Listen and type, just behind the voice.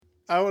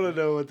I want to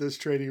know what this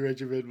training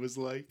regimen was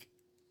like.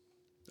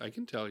 I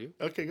can tell you.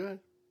 Okay, go ahead.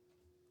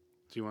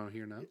 Do you want to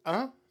hear now?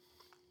 Uh-huh.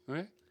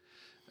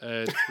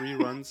 Okay. 3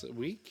 runs a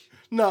week.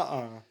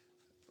 Nuh-uh.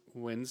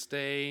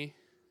 Wednesday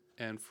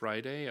and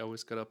Friday, I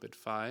always got up at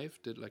 5,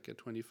 did like a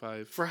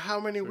 25. For how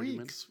many weeks?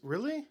 Minutes.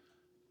 Really?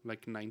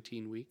 Like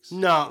 19 weeks.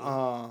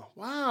 Nuh-uh.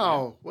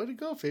 Wow. Yeah. Way to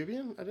go,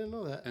 Fabian. I didn't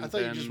know that. And I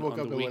thought you just woke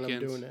up and went, I'm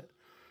doing it.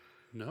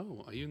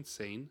 No, are you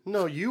insane?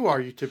 No, you are.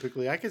 You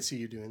typically. I could see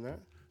you doing that.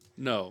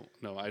 No,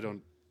 I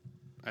don't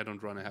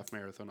run a half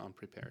marathon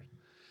unprepared.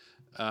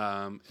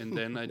 And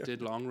then I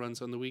did long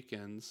runs on the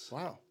weekends.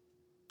 Wow.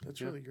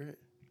 That's really great.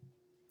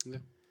 Yeah.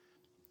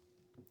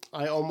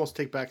 I almost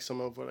take back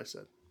some of what I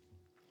said.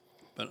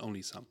 But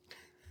only some.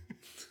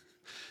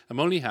 I'm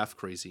only half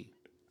crazy.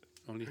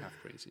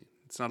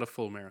 It's not a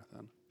full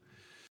marathon.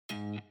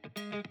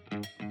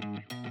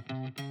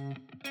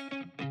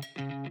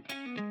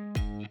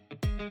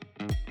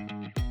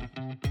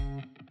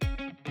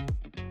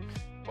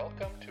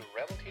 Welcome to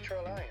Rebel Teacher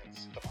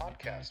Alliance, the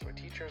podcast where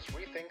teachers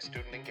rethink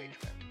student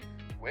engagement.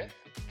 With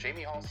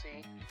Jamie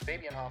Halsey,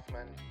 Fabian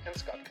Hoffman, and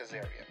Scott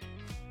Kazarian.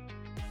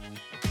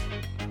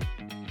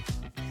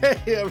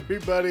 Hey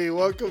everybody,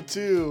 welcome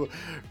to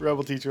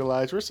Rebel Teacher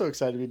Alliance. We're so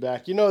excited to be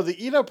back. You know,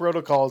 the Eat Up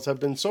protocols have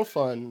been so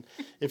fun.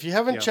 If you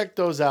haven't checked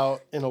those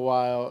out in a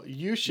while,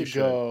 you should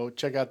go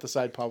check out the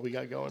side pod we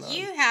got going on.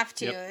 You have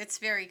to. Yep. It's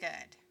very good.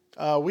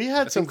 We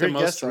had some great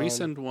guests on.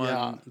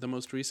 The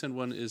most recent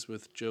one is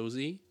with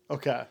Josie.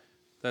 Okay.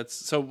 That's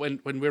so when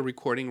we're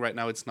recording right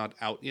now, it's not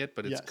out yet,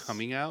 but it's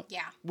coming out.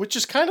 Yeah. Which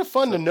is kind of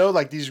fun to know,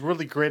 like, these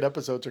really great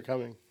episodes are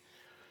coming.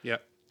 Yeah.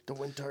 The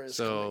winter is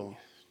coming.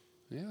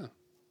 Yeah.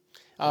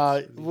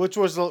 Who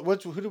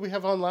did we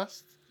have on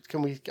last?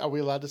 Are we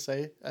allowed to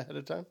say ahead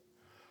of time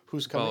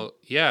who's coming? Well,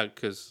 yeah,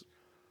 because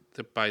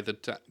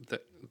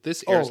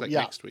this airs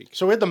next week.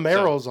 So we had the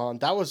Merrills on.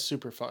 That was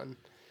super fun.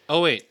 Oh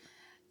wait.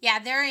 Yeah,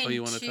 they're in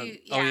you want to talk?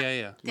 Yeah. Oh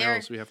yeah.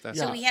 Merrills, we have that.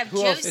 So we have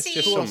Who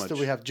Josie. Who else did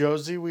we have?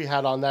 Josie, we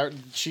had on there.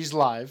 She's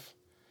live.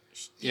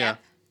 Yep.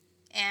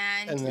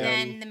 And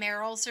then the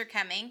Merrills are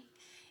coming.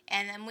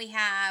 And then we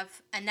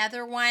have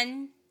another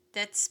one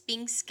that's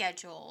being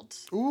scheduled.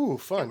 Ooh,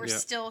 fun. That we're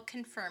still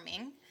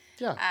confirming.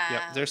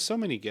 Yeah. There's so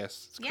many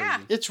guests. It's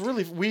crazy. It's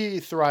really,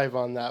 we thrive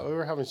on that. We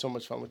were having so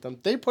much fun with them.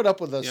 They put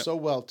up with us so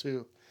well,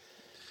 too.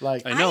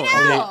 Like I know.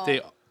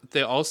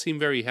 They all seem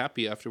very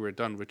happy after we're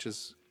done, which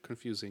is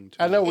confusing to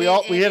me. I know.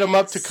 We hit them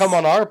up to come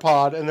on our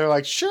pod, and they're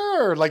like,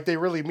 sure. Like, they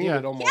really mean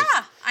it almost.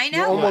 Yeah, I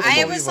know.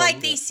 I was like,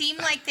 they seem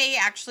like they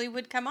actually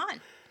would come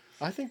on.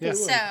 I think they would.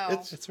 So,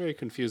 it's very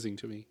confusing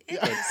to me.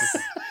 It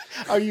is.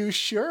 Are you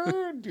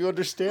sure? Do you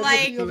understand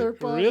what the other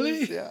pod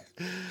really? is? Yeah.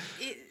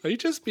 Are you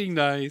just being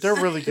nice? They're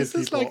really good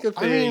people. Is like a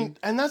thing. I mean,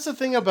 and that's the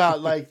thing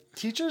about, like,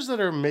 teachers that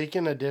are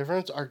making a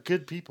difference are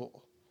good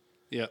people.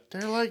 Yeah.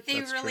 They're like...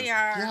 They really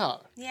are.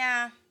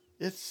 Yeah.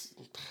 Yeah.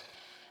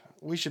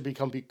 We should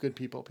become good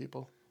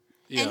people.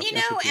 Yeah, and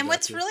and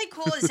what's really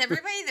cool is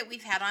everybody that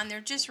we've had on, they're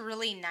just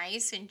really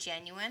nice and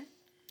genuine.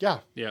 Yeah.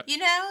 Yeah.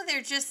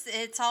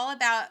 It's all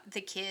about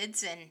the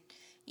kids, and,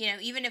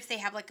 even if they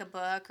have like a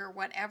book or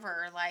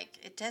whatever,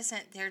 like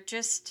they're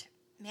just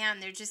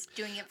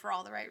doing it for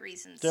all the right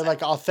reasons. They're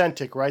like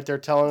authentic, right? They're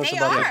telling us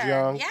about their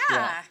junk.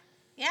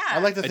 Yeah. I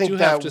like to think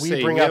that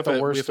we bring out the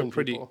worst in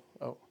people.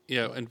 Oh.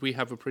 Yeah, and we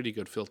have a pretty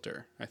good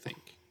filter, I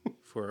think,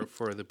 for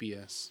the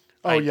BS.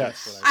 Oh,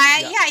 yes.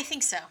 I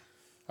think so.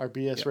 Our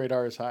BS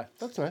radar is high.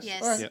 That's nice.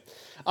 Yes.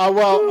 All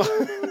right.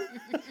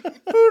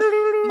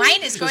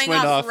 Mine is going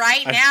off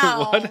right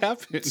now. What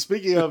happened?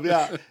 Speaking of,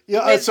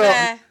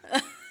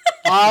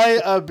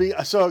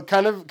 so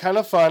kind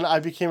of fun. I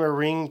became a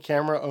Ring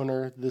camera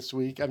owner this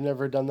week. I've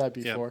never done that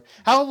before.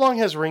 Yep. How long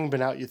has Ring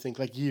been out? You think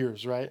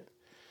years, right?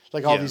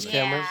 Like all these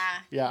cameras.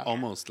 Yeah.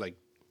 Almost like.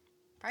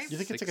 You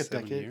think it's like a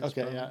decade? Years,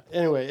 okay. probably. Yeah.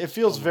 Anyway, it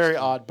feels very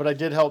odd, but I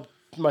did help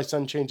my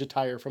son change a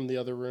tire from the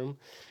other room,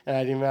 and I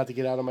didn't even have to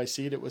get out of my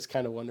seat. It was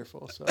kind of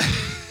wonderful. So.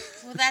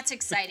 Well, that's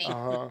exciting.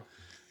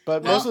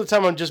 But most of the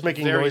time, I'm just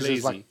making noises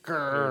lazy. like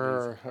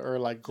grrr or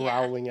like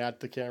growling at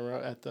the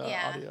camera, at the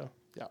audio.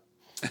 Yeah.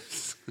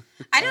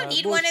 I don't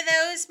need one of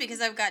those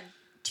because I've got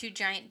 2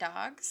 giant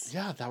dogs.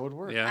 Yeah, that would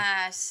work.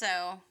 Yeah.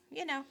 So,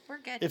 we're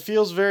good. It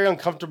feels very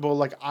uncomfortable.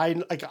 Like I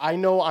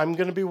know I'm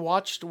going to be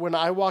watched when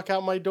I walk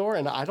out my door,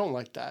 and I don't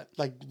like that.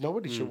 Like,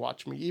 nobody should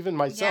watch me. Even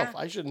myself.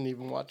 I shouldn't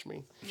even watch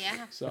me.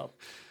 Yeah. So,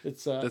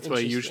 it's that's why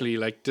usually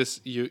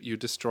you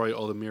destroy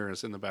all the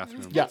mirrors in the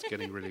bathroom. Yeah. It's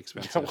getting really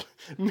expensive.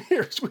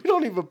 Mirrors we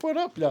don't even put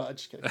up. No, I'm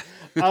just kidding.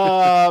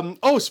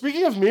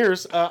 Speaking of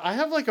mirrors, I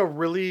have like a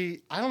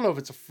really, I don't know if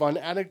it's a fun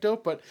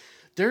anecdote, but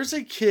there's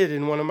a kid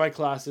in one of my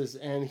classes,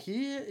 and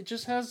he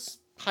just has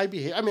high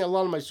behavior. I mean, a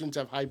lot of my students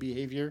have high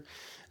behavior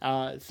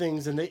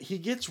things, and he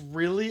gets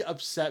really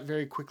upset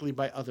very quickly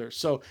by others.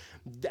 So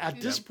at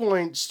this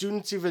point,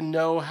 students even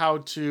know how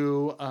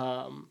to,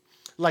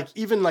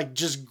 even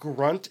just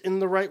grunt in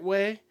the right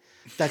way.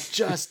 that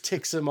just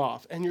ticks him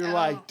off. And you're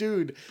like,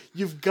 dude,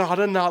 you've got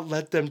to not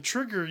let them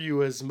trigger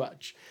you as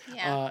much.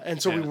 Yeah.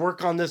 And so we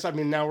work on this. I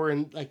mean, now we're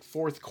in like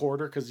fourth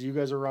quarter because you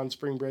guys are on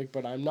spring break,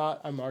 but I'm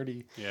not. I'm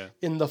already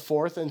in the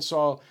fourth. And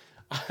so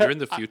you're in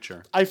the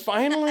future. I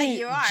finally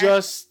You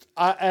are.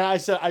 and I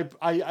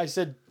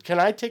said, can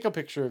I take a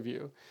picture of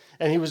you?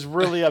 And he was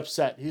really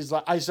upset. He's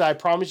like, I said, I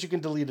promise you can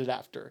delete it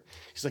after.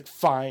 He's like,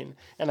 fine.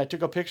 And I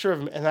took a picture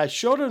of him and I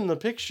showed him the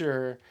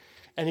picture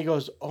and he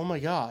goes, oh my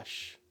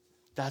gosh,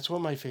 that's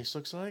what my face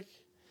looks like?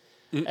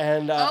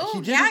 And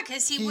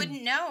because he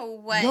wouldn't know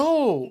what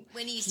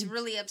when he's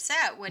really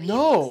upset what he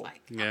looks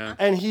like. Yeah.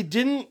 And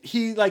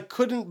he like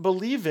couldn't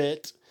believe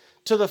it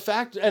to the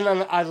fact, and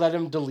then I let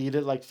him delete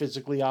it like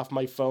physically off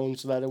my phone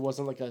so that it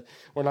wasn't like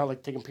we're not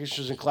like taking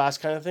pictures in class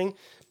kind of thing.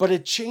 But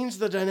it changed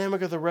the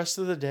dynamic of the rest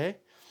of the day.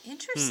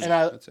 Interesting.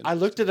 And I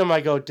looked at him, I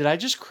go, did I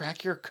just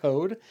crack your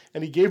code?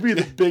 And he gave me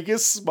the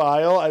biggest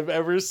smile I've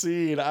ever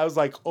seen. I was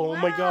like, oh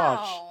my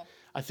gosh.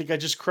 I think I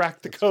just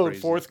cracked the code,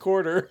 crazy. Fourth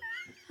quarter.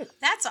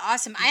 That's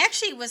awesome. I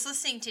actually was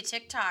listening to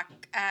TikTok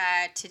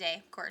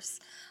today, of course.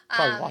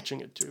 Probably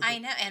watching it too. I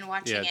know, and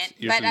watching it.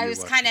 But I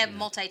was kind of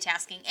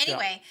multitasking.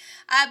 Anyway,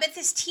 but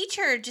this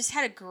teacher just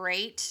had a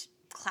great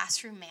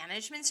classroom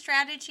management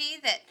strategy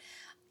that,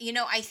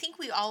 I think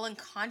we all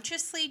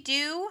unconsciously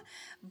do,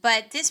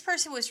 but this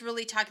person was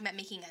really talking about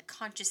making a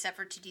conscious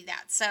effort to do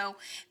that. So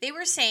they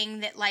were saying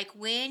that, like,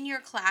 when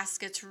your class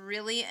gets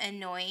really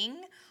annoying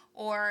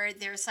or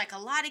there's, like, a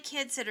lot of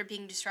kids that are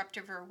being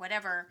disruptive or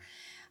whatever,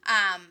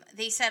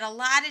 they said a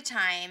lot of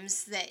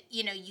times that,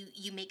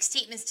 you make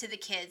statements to the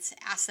kids,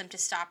 ask them to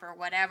stop or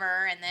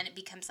whatever, and then it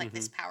becomes like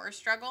this power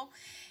struggle.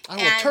 I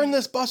will turn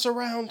this bus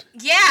around.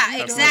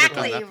 Yeah,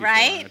 exactly,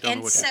 right?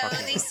 And so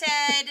they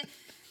said,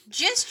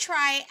 just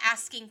try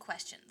asking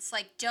questions.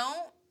 Like,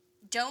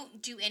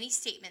 don't do any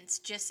statements,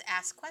 just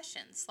ask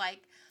questions.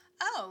 Like,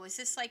 oh, is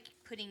this like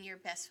putting your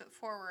best foot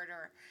forward?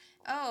 Or,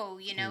 oh,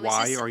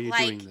 why is this are you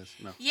like, doing this?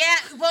 No. Yeah,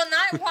 well,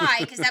 not why,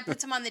 because that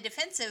puts them on the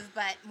defensive,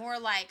 but more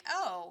like,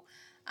 oh,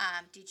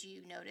 did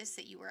you notice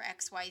that you were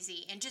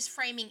XYZ? And just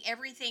framing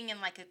everything in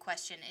like a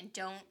question, and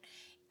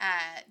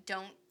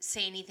don't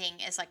say anything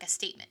as like a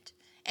statement,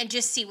 and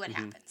just see what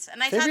happens.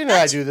 And Fabian and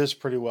I do this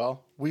pretty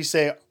well. We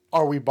say,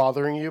 are we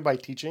bothering you by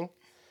teaching?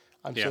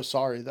 I'm so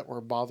sorry that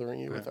we're bothering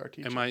you with our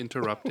teaching. Am I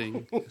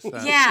interrupting?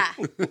 Yeah,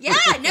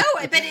 no,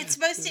 but it's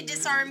supposed to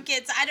disarm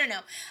kids. I don't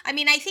know. I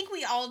mean, I think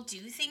we all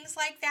do things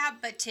like that,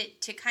 but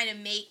to kind of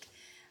make,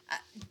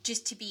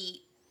 just to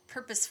be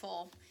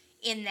purposeful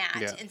in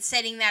that and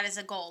setting that as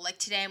a goal. Like,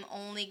 today I'm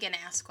only going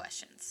to ask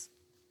questions.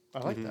 I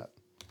like that.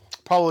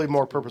 Probably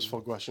more purposeful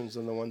questions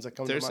than the ones that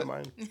come to my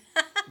mind.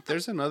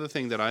 There's another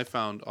thing that I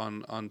found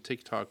on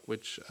TikTok,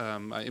 which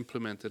I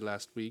implemented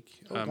last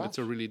week. It's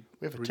a really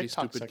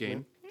stupid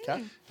game.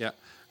 Okay. Yeah,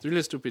 it's a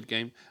really stupid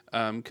game.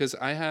 Because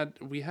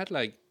we had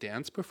like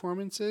dance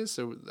performances.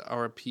 So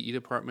our PE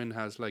department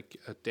has like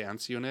a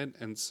dance unit,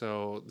 and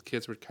so the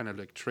kids were kind of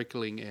like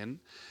trickling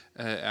in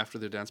after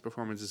their dance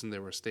performances, and they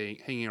were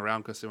hanging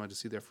around because they wanted to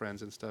see their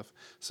friends and stuff.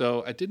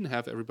 So I didn't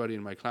have everybody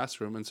in my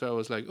classroom, and so I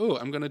was like, oh,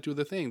 I'm gonna do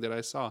the thing that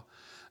I saw,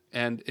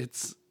 and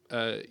it's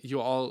you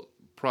all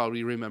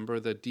probably remember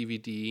the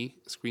DVD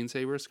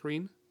screensaver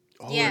screen.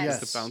 Oh, yes.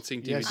 The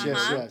bouncing DVD.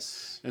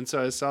 Yes. And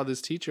so I saw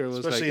this teacher was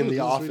especially like, in the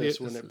office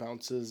when it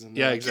bounces. And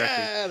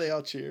exactly. Yeah, they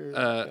all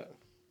cheer.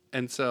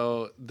 And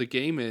so the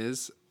game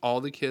is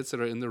all the kids that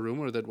are in the room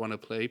or that want to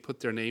play put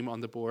their name on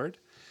the board,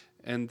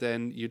 and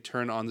then you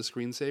turn on the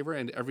screensaver,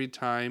 and every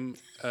time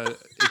it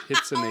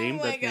hits a name,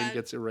 that name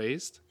gets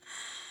erased.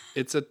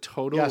 It's a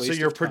total waste of time. So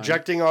you're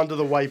projecting onto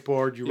the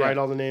whiteboard. You write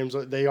all the names.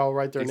 They all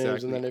write their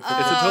names, and then they it's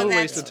a total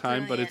waste of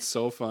time, but it's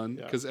so fun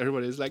because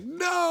everybody's like,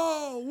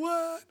 no,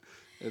 what?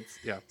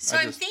 So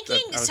I'm thinking.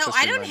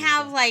 I don't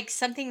have like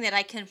something that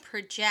I can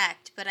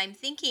project, but I'm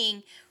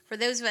thinking for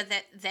those of us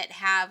that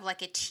have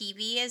like a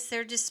TV as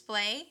their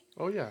display.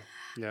 Oh yeah.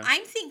 Yeah.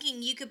 I'm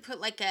thinking you could put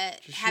like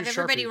have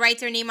everybody Sharpie. write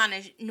their name on a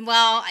use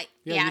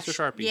a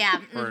Sharpie. Yeah,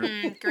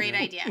 great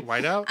idea.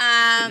 Whiteout?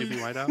 Maybe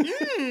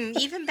whiteout?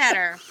 Even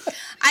better.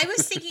 I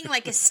was thinking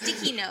like a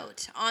sticky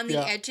note on the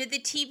edge of the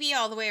TV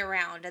all the way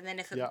around, and then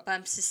if it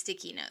bumps a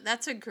sticky note.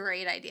 That's a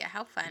great idea.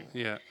 How fun.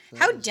 Yeah.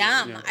 How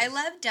dumb. Yeah. I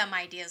love dumb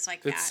ideas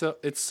like that.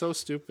 It's so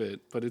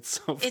stupid, but it's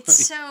so funny.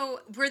 It's so,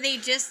 were they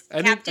just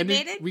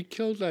captivated? We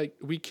killed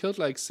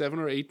like 7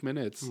 or 8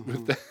 minutes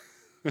with that.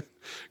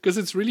 Because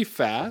it's really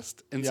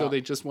fast, and so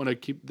they just want to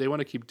keep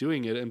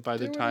doing it. And by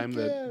the time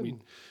that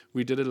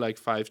we did it like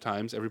 5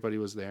 times, everybody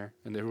was there,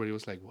 and everybody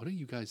was like, "What are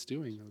you guys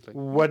doing?" I was like,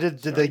 "What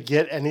did they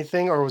get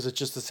anything, or was it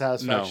just the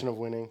satisfaction of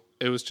winning?"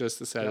 It was just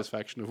the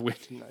satisfaction of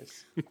winning.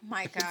 Nice.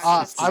 My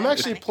God, I'm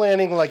actually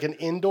planning like an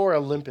indoor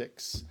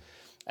Olympics.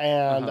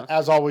 And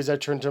as always, I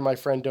turn to my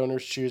friend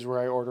Donors Choose, where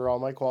I order all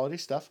my quality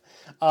stuff,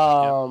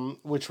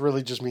 which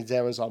really just means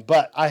Amazon.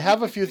 But I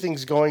have a few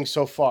things going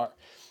so far.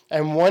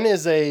 And one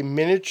is a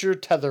miniature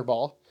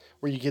tetherball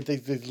where you get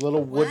these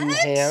little wooden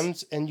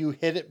hands and you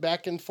hit it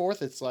back and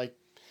forth. It's like,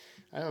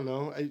 I don't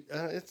know.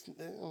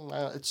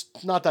 It's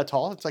not that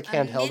tall. It's like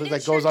handheld. It like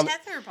miniature goes on.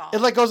 tetherball.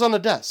 It like goes on the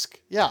desk.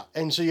 Yeah,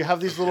 and so you have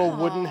these little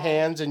wooden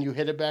hands, and you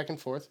hit it back and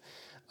forth.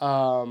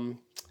 A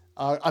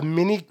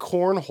mini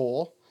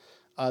cornhole.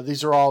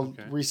 These are all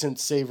recent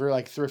Savor,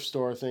 like thrift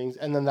store things.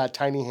 And then that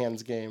Tiny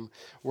Hands game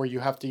where you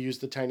have to use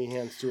the tiny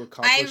hands to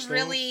accomplish things. I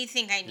really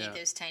think I need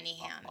those tiny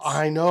hands.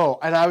 I know.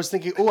 And I was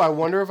thinking, I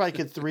wonder if I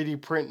could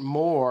 3D print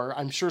more.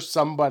 I'm sure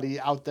somebody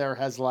out there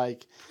has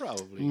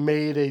probably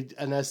made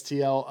an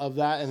STL of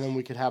that. And then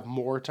we could have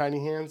more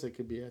tiny hands. It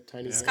could be a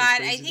tiny hand.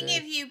 Scott, I think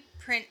if you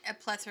print a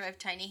plethora of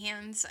tiny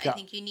hands, I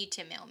think you need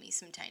to mail me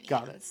some tiny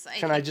hands.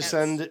 Can I just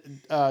send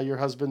your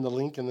husband the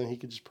link and then he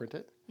could just print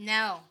it?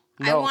 No.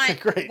 No, I want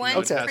great.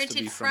 one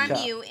printed from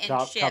you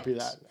and shipped. Copy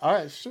that. All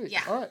right, sweet.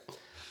 Yeah. All right.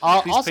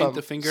 Please awesome. paint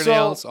the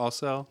fingernails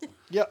also.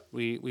 Yep.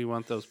 We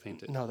want those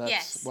painted. No,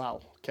 that's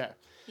wow. Okay.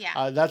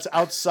 Yeah. That's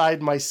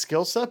outside my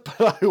skill set,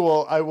 but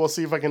I will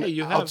see if I can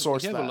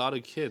outsource that. You have a lot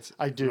of kids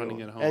I do,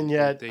 running at home, and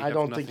yet I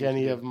don't think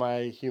any of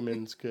my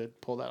humans could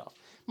pull that off.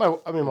 My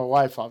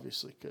wife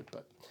obviously could,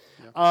 but.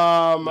 No,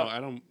 I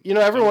don't.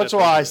 Every once in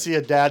a while I see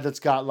a dad that's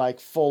got like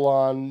full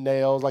on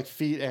nails, like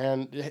feet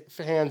and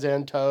hands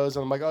and toes,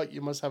 and I'm like, oh,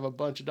 you must have a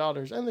bunch of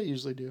daughters, and they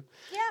usually do.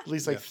 Yeah. At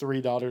least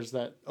 3 daughters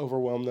that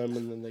overwhelm them,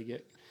 and then they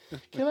get,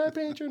 can I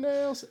paint your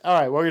nails? All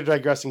right, well, we're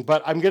digressing,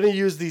 but I'm gonna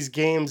use these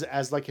games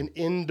as like an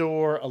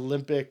indoor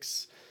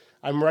Olympics.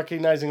 I'm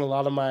recognizing a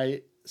lot of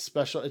my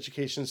special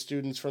education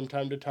students from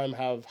time to time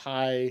have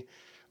high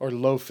or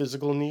low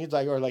physical needs,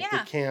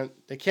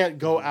 they can't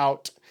go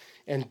out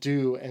and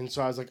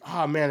so I was like,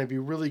 man, it'd be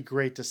really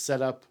great to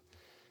set up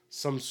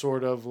some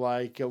sort of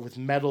with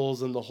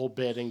medals and the whole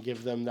bit and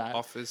give them that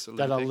office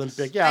Olympics. That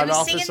Olympic, I an was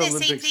office thinking the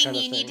Olympics same thing. kind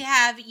You of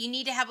thing.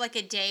 need to have like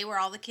a day where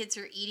all the kids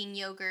are eating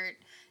yogurt.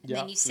 Yeah.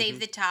 Then you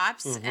save the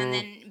tops and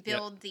then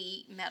build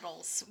the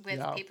medals with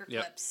paper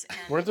clips. And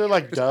weren't there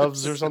like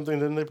doves or something?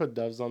 Didn't they put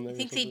doves on there? I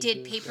think they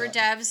did paper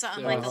doves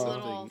on like a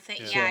little thing.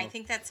 Yeah, I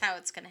think that's how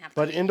it's going to happen.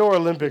 But indoor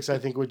Olympics, I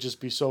think, would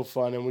just be so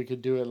fun, and we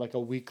could do it like a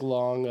week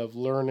long of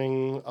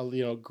learning,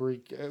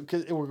 Greek.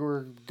 Because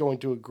we're going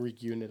to a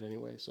Greek unit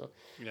anyway, so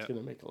it's going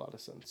to make a lot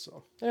of sense.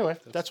 So anyway,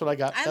 that's what I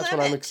got. That's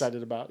what I'm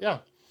excited about. Yeah,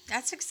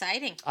 that's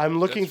exciting. I'm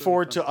looking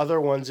forward to other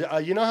ones.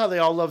 You know how they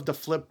all love to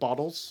flip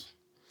bottles.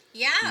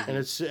 Yeah,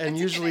 and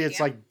usually it's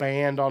like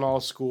banned on all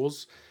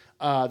schools.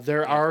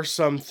 There are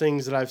some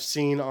things that I've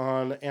seen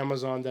on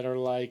Amazon that are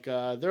like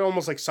they're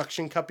almost like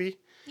suction cuppy.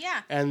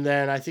 Yeah. And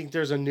then I think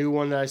there's a new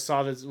one that I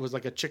saw that was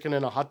like a chicken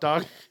and a hot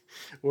dog,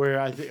 where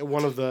I think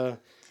one of the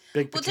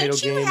big potato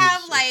games. Well, don't you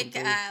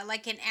have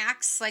like an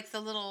axe, like the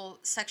little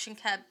suction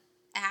cup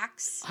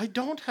axe? I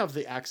don't have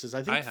the axes.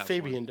 I think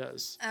Fabian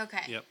does.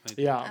 Okay. Yep.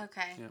 Yeah.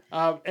 Okay.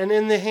 Yep. And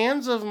in the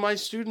hands of my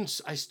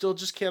students, I still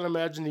just can't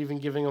imagine even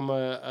giving them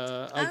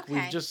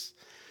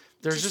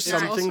there's just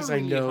some things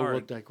really I know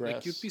will digress.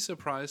 Like, you'd be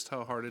surprised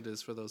how hard it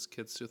is for those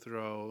kids to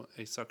throw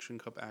a suction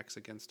cup axe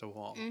against a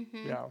wall.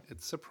 Mm-hmm. Yeah.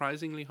 It's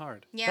surprisingly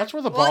hard. Yeah. That's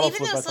where the bottle even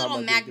flip, those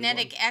little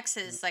magnetic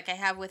X's like I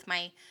have with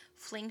my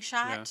fling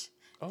shot.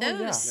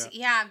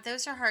 Yeah.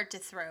 Those are hard to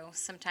throw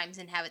sometimes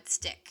and have it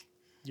stick.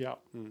 Yeah.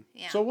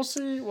 Yeah. So we'll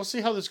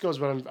see how this goes,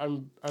 but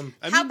I'm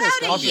how about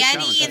a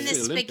Yeti in the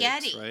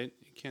spaghetti? Right?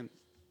 You can't.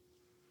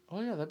 Oh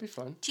yeah, that'd be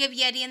fun. Do you have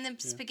Yeti in the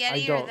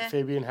spaghetti? I don't.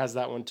 Fabian has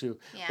that one too.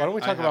 Yeah. Why don't we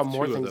talk about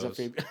more things that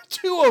Fabian?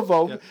 2 of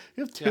them. Yeah.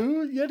 You have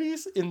 2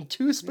 Yetis in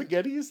 2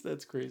 spaghettis.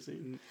 That's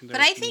crazy. But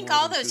I think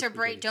all those are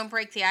don't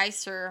break the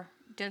ice or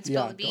don't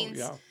spill the beans.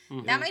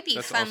 Mm-hmm. That might be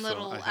a fun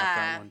little.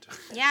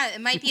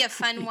 It might be a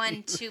fun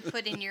one to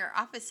put in your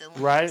office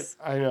Olympics. Right,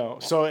 I know.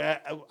 So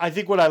I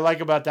think what I like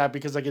about that,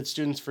 because I get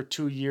students for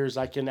 2 years,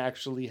 I can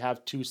actually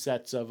have 2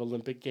 sets of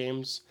Olympic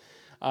games.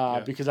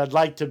 Because I'd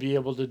like to be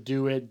able to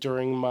do it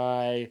during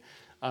my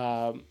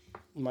a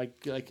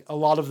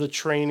lot of the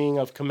training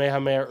of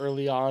Kamehameha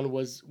early on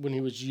was when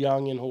he was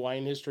young in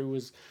Hawaiian history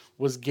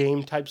was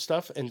game type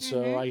stuff, and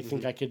so I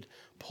think I could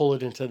pull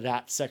it into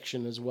that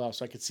section as well,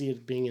 so I could see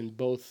it being in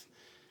both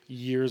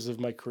years of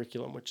my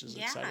curriculum, which is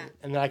exciting,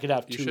 and then I could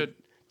have 2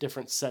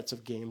 different sets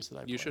of games that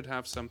I play. You should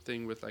have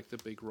something with like the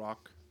big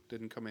rock.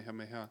 Didn't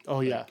Kamehameha? Oh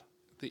yeah.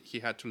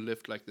 He had to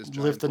lift like this.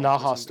 Lift the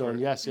Naha stone.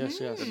 Yes.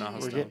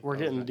 We're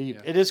getting deep.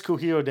 Yeah. It is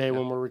Kuhio Day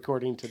when we're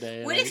recording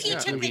today. What if you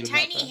took the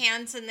tiny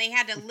hands and they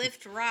had to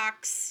lift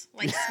rocks,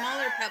 like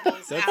smaller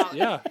pebbles out?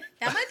 Yeah.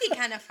 That might be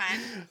kind of fun.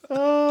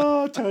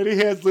 Oh, tiny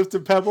hands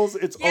lifting pebbles.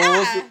 It's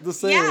almost the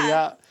same.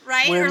 Yeah.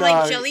 Right? When, or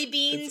like jelly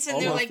beans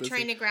and they're like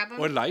trying to grab them.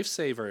 Or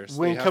lifesavers.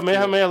 When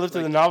Kamehameha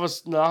lifted the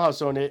Naha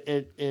stone,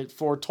 it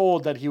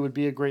foretold that he would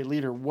be a great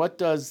leader. What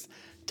does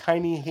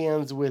tiny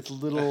hands with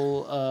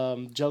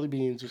little jelly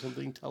beans or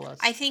something tell us?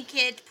 I think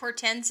it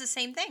portends the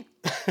same thing.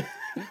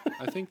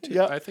 I think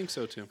too. I think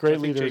so too. Great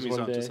leaders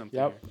one day.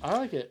 Yep, I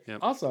like it. Yep.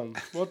 Awesome.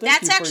 Well,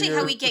 that's actually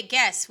how we get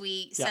guests.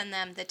 We send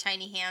them the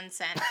tiny hands,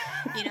 and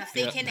if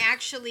they can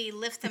actually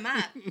lift them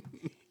up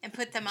and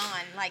put them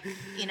on, like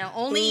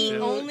only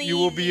you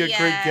will be a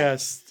great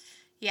guest.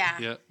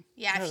 Yeah.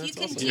 Yeah, if you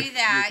can do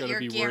that,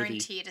 you're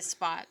guaranteed a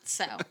spot.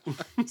 So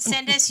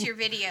send us your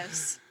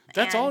videos.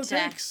 That's all it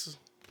takes.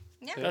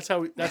 Yeah. That's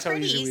how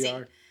easy we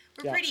are.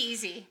 We're pretty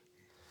easy.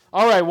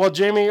 All right. Well,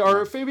 Jamie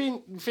or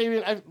Fabian,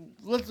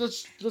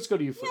 let's go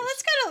to you first.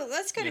 Yeah,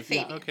 let's go to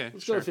Fabian. Yeah, okay.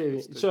 Let's go to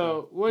Fabian.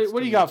 So, what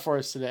do you got for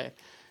us today?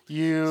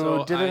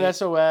 You did an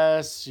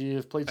SOS.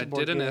 You've played some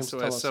board games. I did an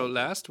SOS. So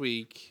last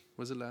week,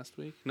 was it last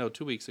week? No,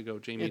 2 weeks ago,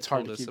 Jamie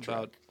told us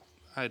about.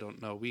 I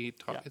don't know. We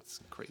talked. Yeah. It's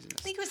craziness.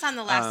 I think it was on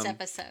the last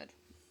episode.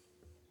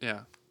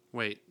 Yeah.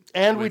 Wait.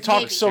 And we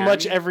talk so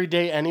much every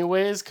day,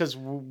 anyways, because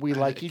we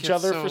like each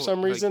other for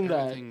some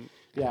reason.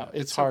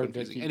 It's hard.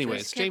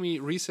 Anyways, Jamie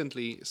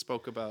recently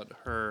spoke about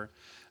her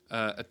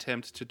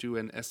attempt to do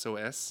an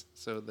SOS,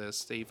 so the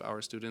Save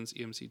Our Students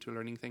EMC2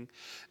 Learning thing,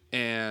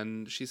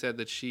 and she said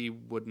that she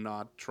would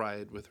not try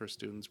it with her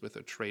students with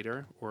a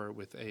traitor or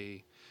with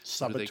a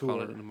saboteur. What do they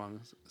call it in Among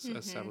Us?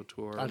 A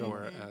saboteur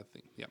or a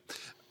thing. Yeah.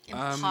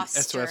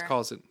 Imposter. SOS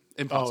calls it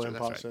imposter.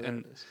 Imposter. That's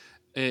right.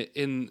 And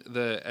in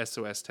the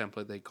SOS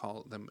template, they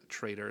call them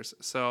traitors.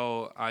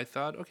 So I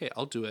thought, okay,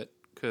 I'll do it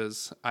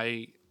because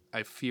I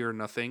fear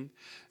nothing,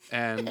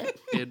 and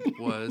it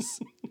was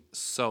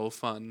so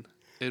fun.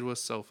 It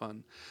was so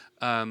fun.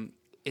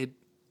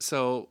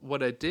 So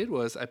what I did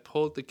was I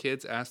pulled the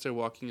kids as they're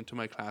walking into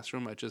my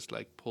classroom. I just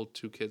pulled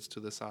 2 kids to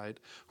the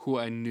side who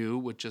I knew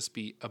would just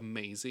be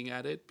amazing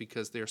at it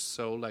because they're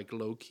so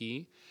low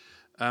key.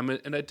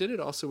 And I did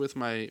it also with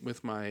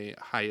my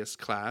highest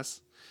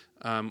class.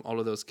 All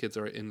of those kids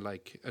are in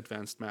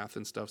advanced math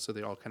and stuff, so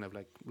they all kind of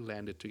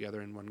landed together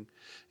in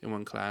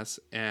one class.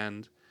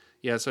 And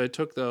yeah, so I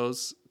took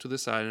those to the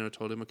side and I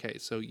told them, okay,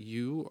 so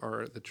you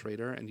are the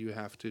traitor and you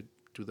have to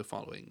do the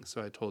following.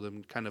 So I told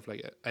them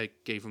I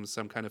gave them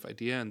some kind of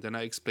idea, and then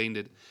I explained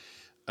it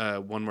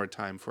one more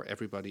time for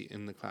everybody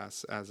in the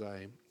class as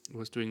I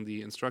was doing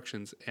the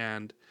instructions.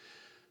 And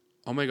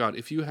oh my God,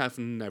 if you have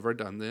never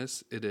done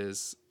this, it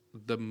is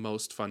the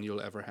most fun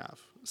you'll ever have.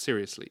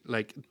 Seriously.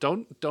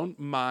 Don't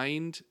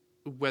mind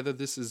whether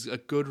this is a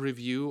good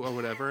review or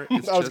whatever. I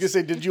was going to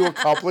say, did you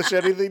accomplish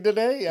anything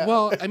today? Yeah.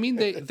 Well, I mean,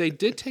 they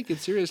did take it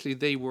seriously.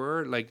 They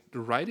were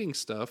writing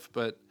stuff,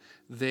 but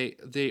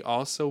they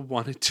also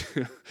wanted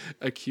to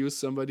accuse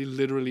somebody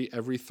literally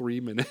every 3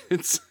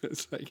 minutes.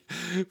 It's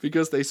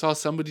because they saw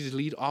somebody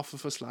delete off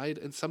of a slide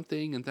and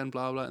something and then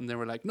blah, blah. And they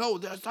were like, no,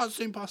 that's not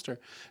the imposter.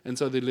 And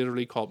so they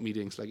literally called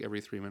meetings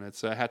every 3 minutes.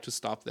 So I had to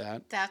stop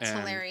that. That's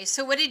hilarious.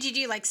 So what did you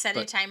do? Set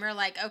a timer?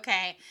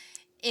 Okay,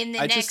 in the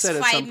next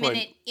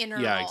 5-minute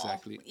interval. Yeah,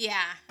 exactly. Yeah.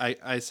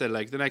 I said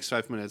the next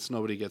 5 minutes,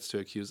 nobody gets to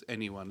accuse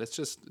anyone. Let's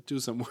just do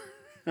some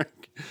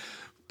work.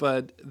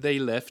 But they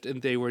left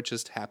and they were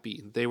just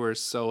happy. They were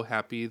so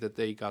happy that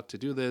they got to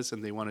do this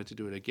and they wanted to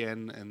do it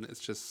again. And it's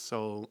just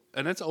so...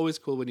 And it's always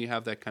cool when you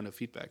have that kind of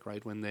feedback,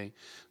 right? When they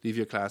leave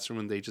your classroom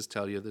and they just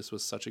tell you this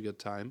was such a good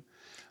time.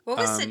 What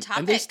was the topic?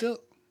 And they still...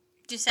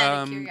 Just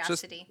out of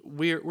curiosity.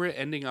 We're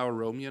ending our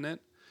Rome unit.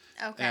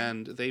 Okay.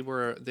 And they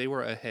were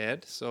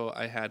ahead. So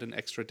I had an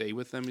extra day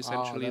with them,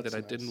 essentially, that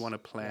I didn't want to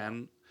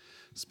plan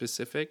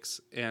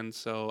specifics. And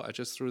so I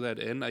just threw that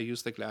in. I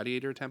used the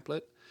Gladiator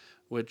template,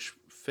 which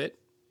fit.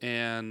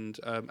 And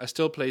I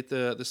still played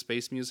the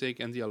space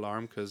music and the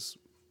alarm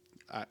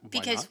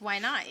why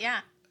not? Yeah,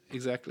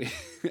 exactly.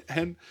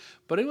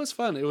 But it was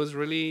fun. It was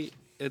really,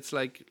 it's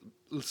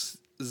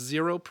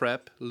zero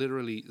prep,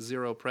 literally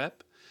zero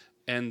prep,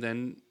 and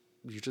then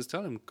you just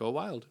tell them go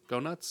wild, go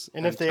nuts.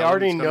 And if they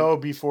already know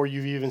before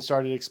you've even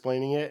started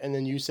explaining it, and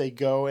then you say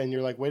go, and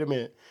you're like, wait a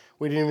minute,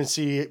 we didn't even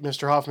see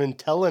Mr. Hoffman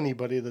tell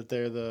anybody that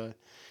they're the.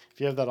 If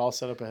you have that all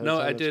set up ahead. No, of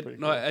time, I did. Cool.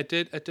 No, I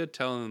did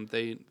tell them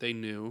they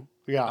knew.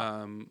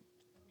 Yeah.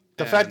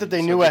 The fact that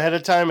they knew ahead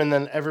of time and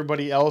then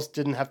everybody else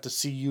didn't have to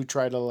see you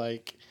try to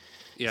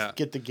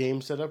get the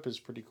game set up is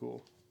pretty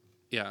cool.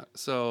 Yeah.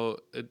 So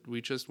we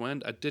just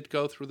went. I did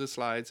go through the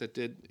slides. I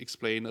did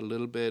explain a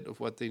little bit of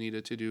what they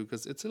needed to do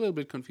because it's a little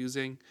bit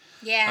confusing.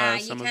 Yeah,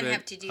 you kind of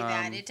have to do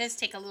that. It does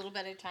take a little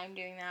bit of time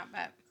doing that,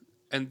 but.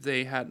 And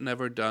they had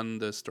never done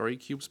the story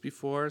cubes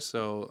before,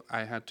 so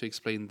I had to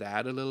explain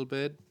that a little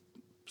bit.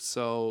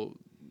 So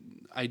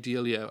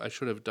ideally, I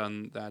should have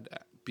done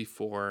that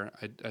before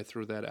I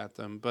threw that at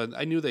them. But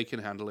I knew they can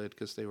handle it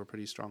because they were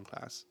pretty strong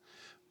class.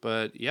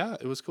 But yeah,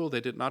 it was cool. They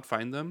did not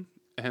find them.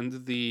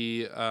 And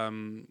the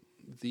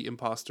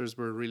imposters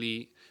were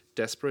really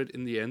desperate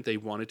in the end. They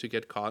wanted to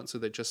get caught, so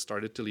they just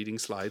started deleting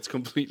slides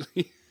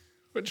completely,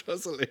 which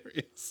was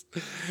hilarious.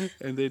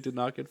 And they did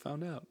not get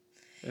found out.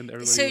 And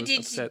everybody was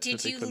upset that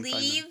they couldn't find them. So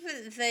did you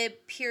leave the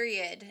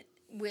period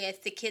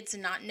with the kids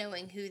not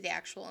knowing who the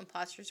actual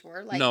imposters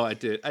were? No, I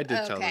did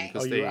tell them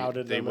because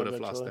they would have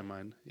lost their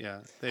mind. Yeah.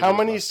 How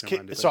many?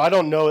 So I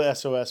don't know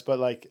SOS, but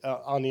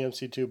on the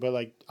MC2,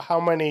 but how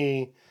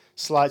many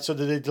slides? So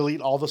did they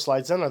delete all the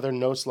slides then? Are there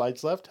no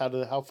slides left?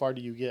 How far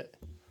do you get?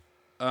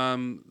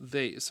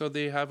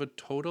 They have a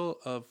total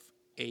of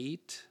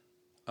 8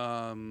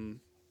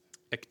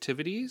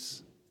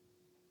 activities.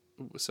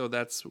 So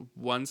that's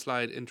one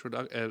slide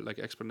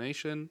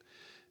explanation.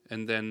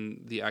 And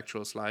then the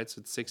actual slides,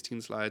 it's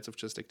 16 slides of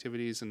just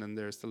activities. And then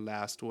there's the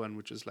last one,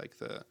 which is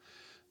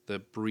the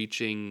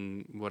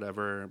breaching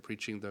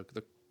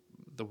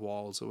the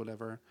walls or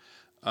whatever,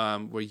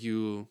 where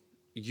you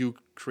you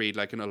create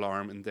like an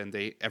alarm, and then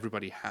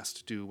everybody has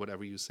to do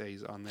whatever you say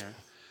is on there.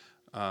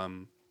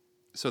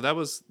 So that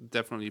was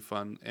definitely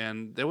fun,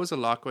 and there was a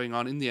lot going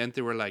on. In the end,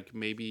 there were like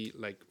maybe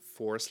like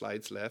 4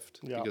 slides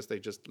left because they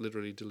just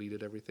literally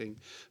deleted everything.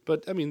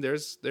 But I mean,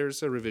 there's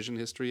a revision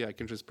history. I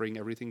can just bring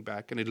everything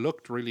back, and it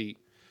looked really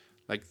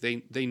like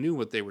they knew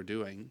what they were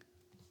doing.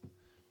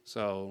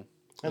 So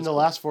and they'll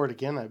ask for it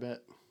again, I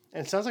bet.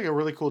 And it sounds like a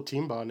really cool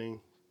team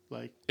bonding.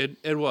 Like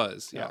it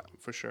was, yeah,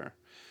 for sure.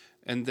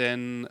 And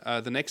then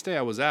the next day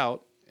I was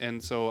out.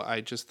 And so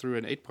I just threw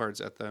in 8 parts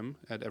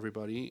at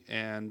everybody,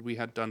 and we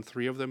had done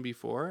 3 of them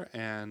before,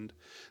 and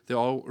they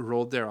all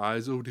rolled their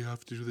eyes. Oh, do you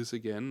have to do this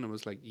again? And I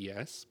was like,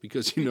 yes,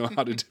 because you know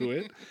how to do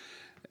it.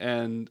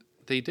 And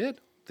they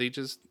did.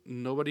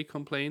 Nobody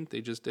complained.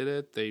 They just did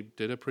it. They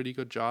did a pretty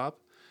good job.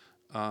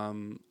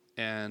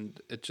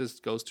 And it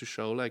just goes to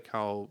show like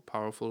how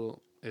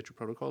powerful Edu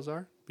protocols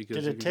are.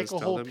 Because did it take a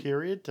whole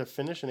period to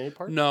finish an 8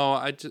 part? No,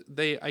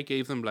 I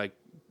gave them like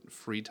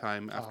free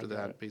time after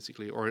that,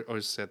 basically, or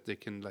said they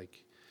can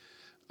like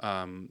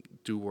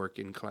do work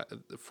in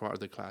for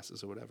other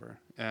classes or whatever.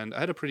 And I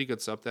had a pretty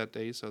good sub that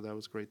day, so that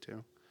was great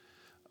too.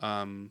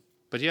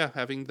 But yeah,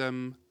 having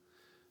them,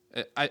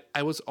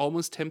 I was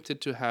almost tempted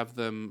to have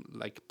them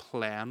like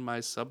plan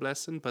my sub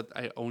lesson, but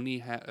I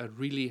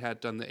really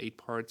had done the 8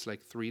 parts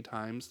like 3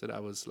 times that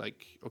I was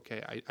like,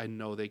 okay, I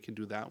know they can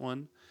do that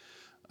one.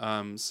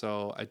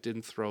 So I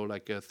didn't throw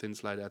like a thin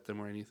slide at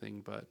them or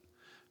anything, but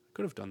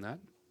could have done that.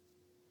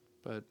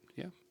 But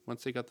yeah,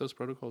 once they got those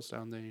protocols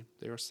down,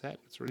 they are set.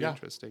 It's really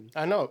interesting.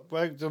 I know.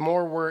 Like, the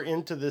more we're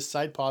into this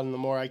side pod and the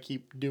more I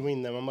keep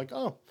doing them, I'm like,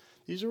 oh,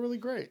 these are really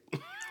great.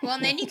 Well,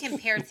 and then you can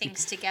pair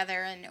things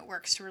together and it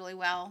works really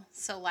well.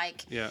 So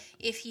like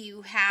if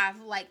you have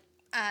like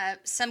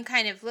some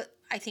kind of,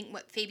 I think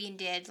what Fabian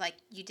did, like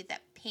you did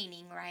that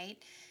painting, right?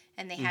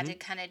 And they had to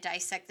kind of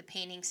dissect the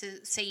painting. So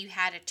say you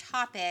had a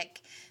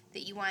topic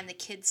that you wanted the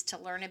kids to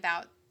learn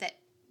about, that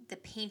the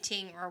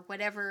painting or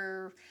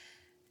whatever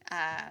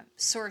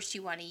source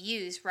you want to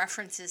use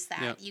references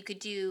that. You could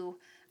do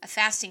a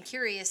Fast and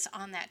Curious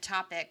on that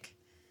topic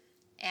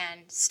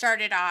and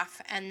start it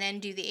off and then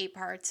do the 8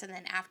 parts, and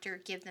then after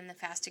give them the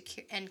Fast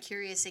and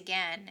Curious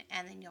again,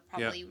 and then you'll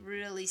probably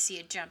really see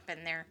a jump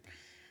in their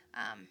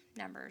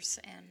numbers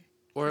and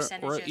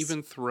percentages. Or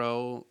even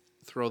throw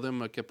them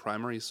like a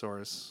primary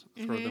source.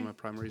 Throw them a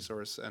primary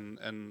source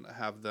and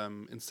have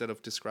them, instead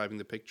of describing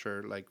the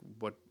picture, like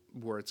what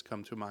words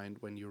come to mind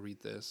when you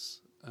read this.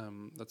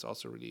 That's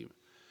also a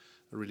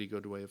really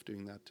good way of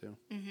doing that too.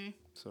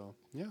 So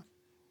yeah.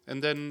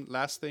 And then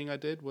last thing I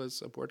did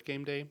was a board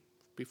game day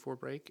before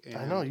break. And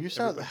I know you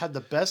had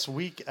the best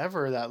week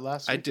ever that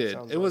last week. I did.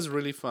 It was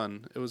really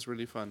fun.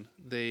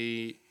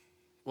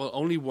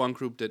 Only one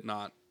group did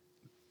not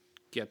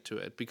get to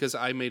it because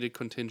I made it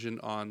contingent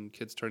on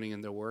kids turning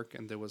in their work,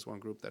 and there was one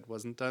group that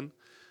wasn't done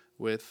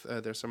with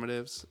their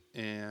summatives,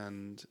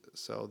 and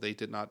so they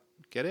did not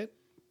get it.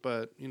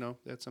 But,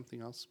 that's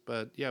something else.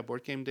 But, yeah,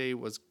 board game day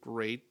was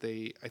great.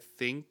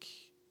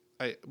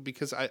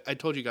 Because I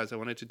told you guys I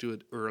wanted to do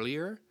it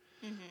earlier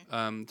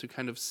to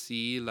kind of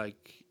see,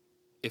 like,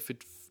 if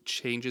it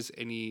changes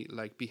any,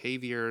 like,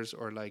 behaviors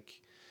or,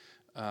 like,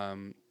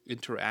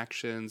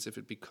 interactions, if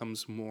it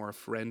becomes more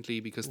friendly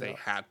because they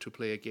had to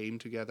play a game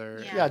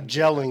together. Yeah,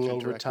 gelling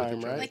over time,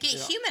 right? Like, it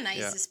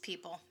humanizes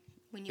people.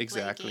 When you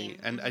play a game.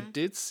 And I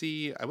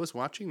was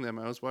watching them.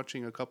 I was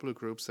watching a couple of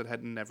groups that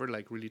had never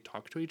like really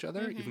talked to each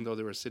other, even though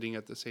they were sitting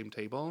at the same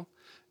table,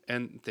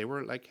 and they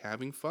were like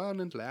having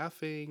fun and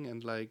laughing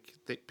and like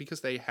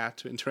because they had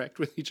to interact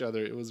with each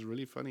other. It was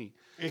really funny.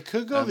 It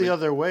could go the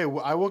other way.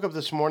 I woke up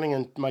this morning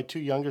and my 2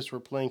 youngest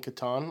were playing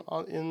Catan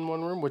in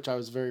one room, which I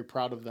was very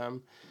proud of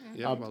them.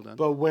 Yeah, well done.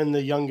 But when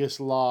the youngest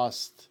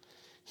lost,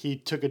 he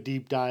took a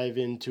deep dive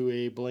into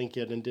a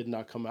blanket and did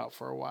not come out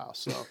for a while.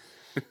 So.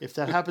 If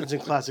that happens in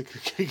class, it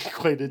could get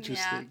quite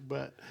interesting.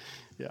 But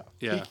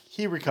yeah.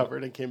 He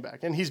recovered and came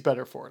back, and he's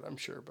better for it, I'm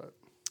sure. But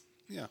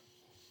yeah,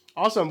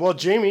 awesome. Well,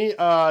 Jamie,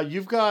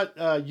 you've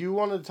got you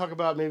wanted to talk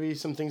about maybe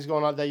some things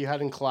going on that you had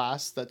in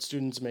class that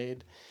students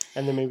made,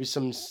 and then maybe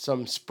some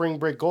spring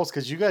break goals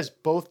because you guys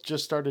both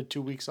just started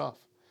 2 weeks off.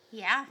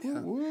 Yeah.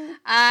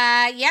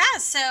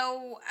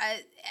 So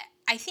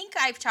I think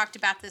I've talked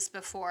about this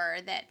before,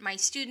 that my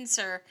students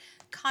are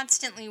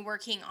constantly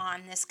working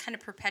on this kind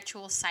of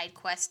perpetual side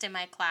quest in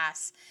my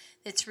class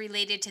that's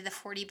related to the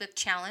 40 book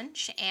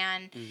challenge,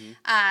 and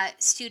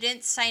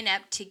students sign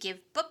up to give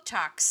book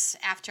talks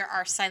after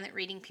our silent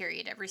reading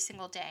period every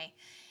single day.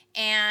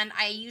 And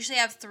I usually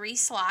have 3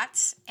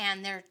 slots,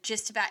 and they're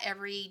just about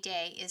every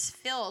day is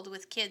filled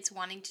with kids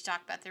wanting to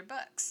talk about their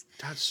books.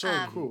 That's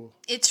so cool.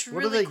 It's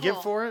really cool. What do they cool.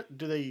 get for it?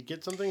 Do they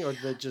get something, or do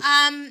they just...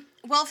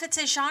 Well, if it's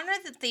a genre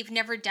that they've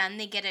never done,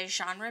 they get a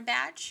genre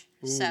badge.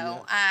 Ooh,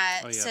 so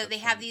they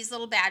have these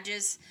little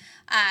badges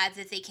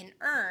that they can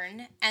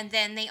earn, and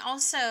then they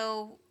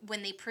also,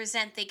 when they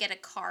present, they get a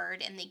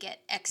card and they get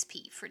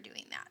XP for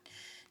doing that.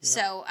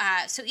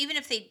 Yeah. So even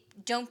if they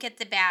don't get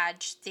the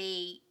badge,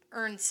 they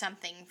earn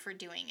something for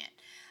doing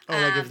it.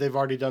 like if they've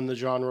already done the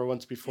genre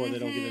once before, they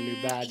don't get a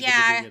new badge.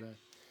 Yeah.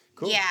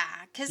 Cool. Yeah,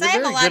 because You're I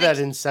have a lot very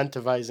good at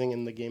incentivizing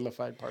in the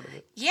gamified part of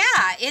it. Yeah,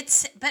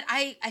 but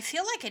I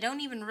feel like I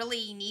don't even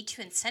really need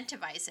to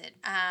incentivize it.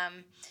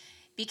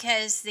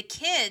 Because the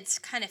kids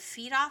kind of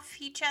feed off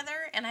each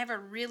other, and I have a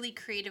really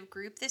creative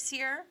group this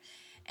year.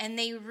 And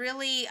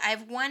I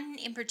have one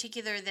in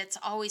particular that's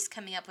always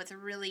coming up with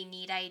really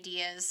neat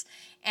ideas,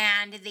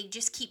 and they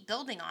just keep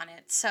building on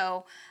it.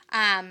 So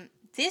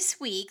this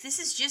week, this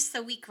is just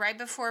the week right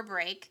before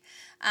break,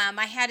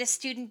 I had a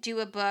student do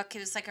a book. It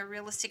was like a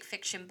realistic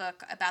fiction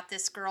book about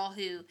this girl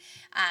who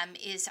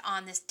is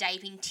on this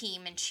diving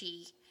team, and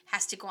she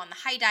has to go on the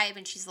high dive,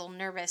 and she's a little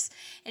nervous.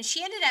 And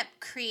she ended up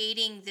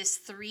creating this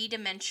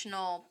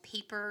 3-dimensional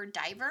paper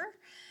diver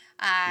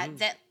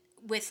that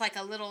with like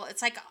a little,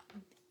 it's like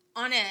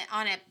on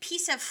a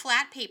piece of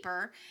flat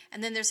paper,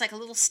 and then there's like a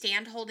little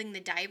stand holding the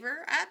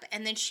diver up,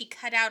 and then she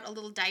cut out a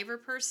little diver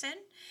person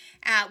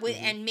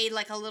and made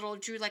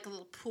drew like a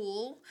little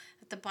pool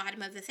at the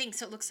bottom of the thing,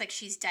 so it looks like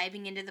she's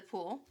diving into the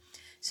pool.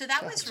 So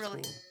that was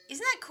really cool.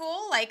 Isn't that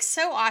cool? Like,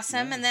 so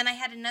awesome. Yeah. And then I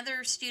had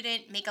another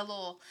student make a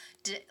little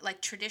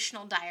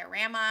traditional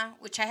diorama,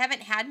 which I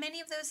haven't had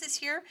many of those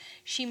this year.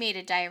 She made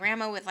a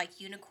diorama with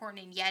like unicorn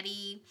and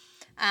yeti.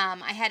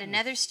 I had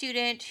another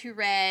student who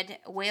read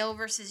Whale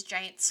versus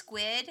Giant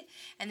Squid,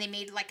 and they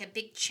made like a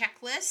big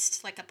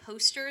checklist, like a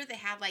poster that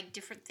had like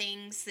different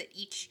things that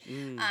each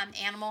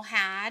animal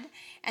had.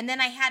 And then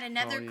I had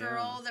another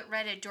girl that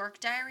read a Dork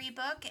Diary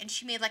book, and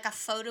she made like a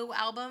photo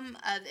album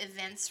of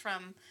events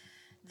from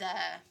the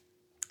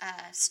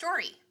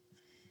story.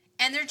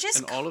 And they're just...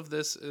 And all of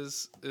this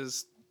is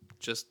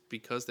just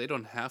because they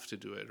don't have to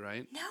do it,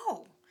 right?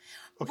 No.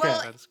 Okay.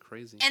 Well, that's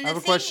crazy. I have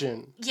a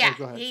question. Yeah,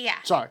 go ahead. Yeah.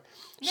 Sorry.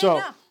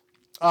 No.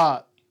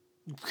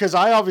 Because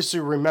I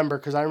obviously remember,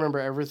 because I remember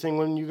everything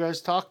when you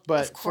guys talk,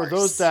 but for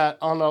those that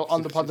on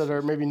the pod that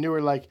are maybe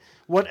newer, like,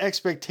 what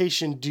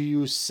expectation do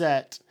you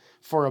set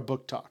for a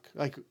book talk?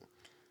 Like,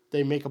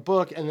 they make a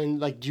book, and then,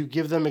 like, do you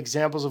give them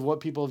examples of what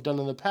people have done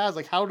in the past?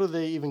 Like, how do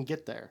they even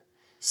get there?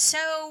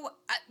 So,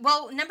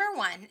 number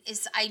one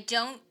is I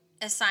don't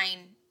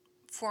assign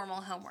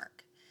formal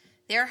homework.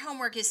 Their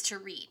homework is to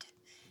read.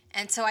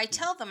 And so I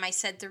tell them, I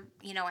said,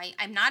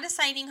 I'm not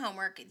assigning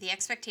homework. The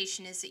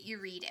expectation is that you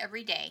read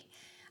every day.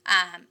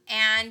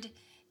 And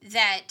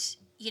that,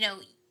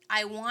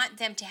 I want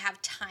them to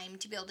have time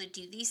to be able to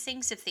do these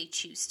things if they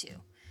choose to.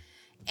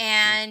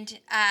 And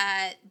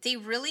they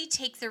really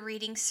take the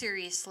reading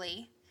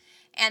seriously.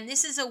 And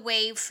this is a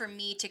way for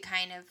me to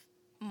kind of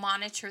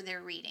monitor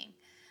their reading.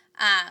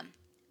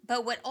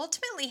 But what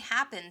ultimately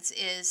happens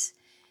is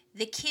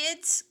the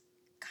kids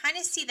kind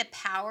of see the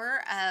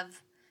power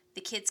of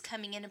the kids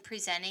coming in and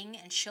presenting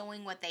and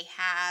showing what they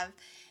have,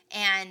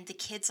 and the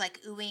kids like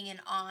oohing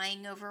and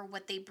awing over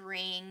what they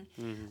bring.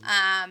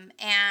 Mm-hmm.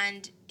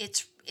 And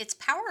it's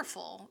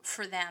powerful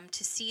for them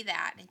to see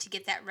that and to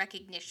get that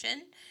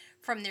recognition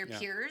from their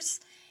peers.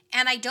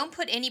 And I don't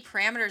put any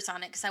parameters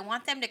on it because I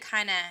want them to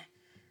kind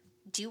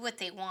of do what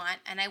they want,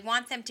 and I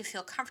want them to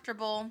feel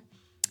comfortable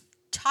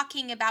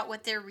talking about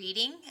what they're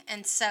reading.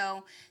 And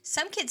so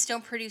some kids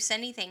don't produce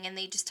anything and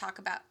they just talk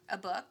about a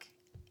book,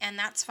 and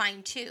that's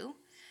fine too.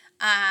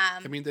 I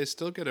mean, they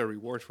still get a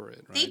reward for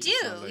it, right? They do,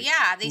 like...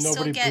 yeah. They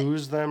still get... Nobody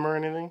boos them or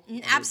anything?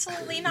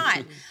 Absolutely not.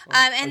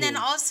 And then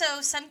also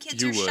some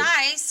kids are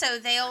shy, so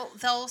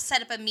they'll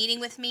set up a meeting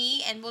with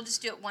me, and we'll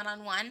just do it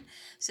one-on-one.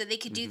 So they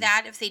could do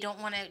that if they don't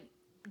want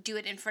to do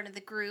it in front of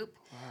the group.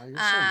 Wow, you're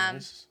so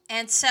nice.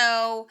 And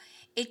so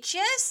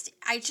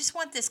I just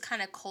want this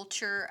kind of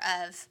culture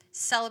of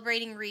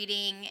celebrating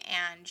reading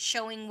and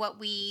showing what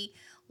we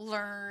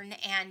learn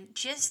and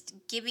just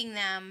giving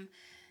them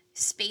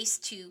space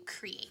to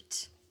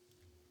create.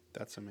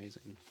 That's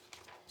amazing.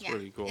 It's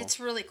really cool. It's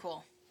really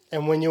cool.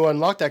 And when you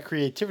unlock that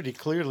creativity,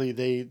 clearly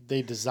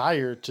they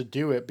desire to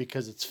do it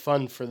because it's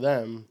fun for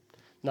them,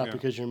 not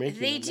because you're making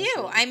They them.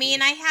 do. I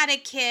mean, I had a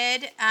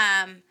kid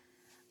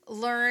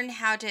learn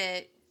how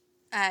to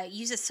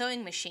use a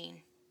sewing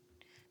machine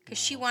because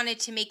she wanted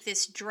to make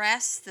this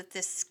dress that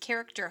this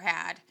character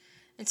had.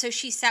 And so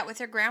she sat with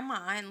her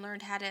grandma and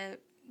learned how to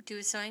do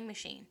a sewing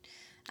machine.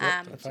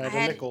 If I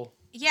had a nickel.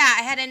 Yeah,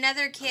 I had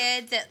another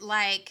kid that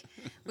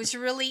was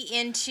really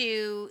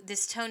into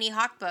this Tony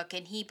Hawk book,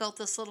 and he built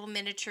this little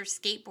miniature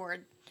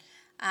skateboard.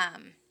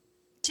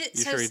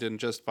 Sure he didn't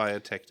just buy a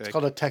tech deck? It's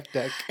called a tech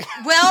deck.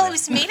 Well, it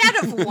was made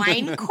out of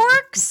wine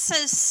corks,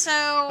 so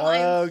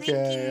I'm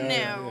thinking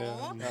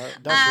no. Yeah.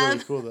 That's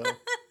really cool, though.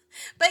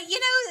 But,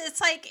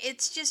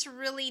 it's just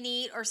really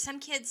neat. Or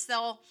some kids,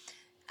 they'll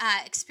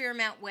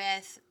experiment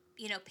with,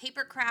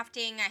 paper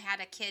crafting. I had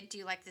a kid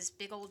do, this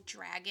big old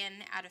dragon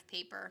out of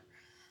paper.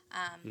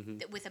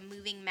 With a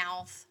moving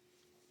mouth.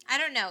 I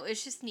don't know.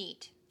 It's just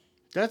neat.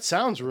 That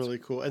sounds really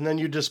cool. And then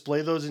you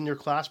display those in your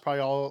class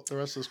probably all the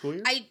rest of the school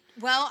year?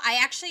 I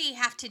actually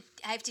have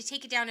to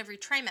take it down every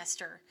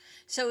trimester.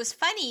 So it was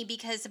funny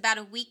because about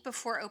a week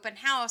before open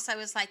house, I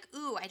was like,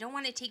 ooh, I don't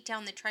want to take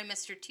down the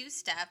trimester 2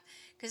 stuff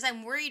because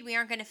I'm worried we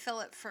aren't going to fill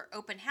it for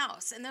open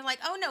house. And they're like,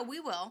 oh, no, we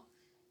will.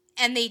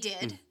 And they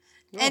did.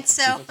 And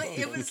so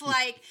it was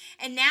like,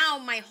 and now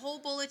my whole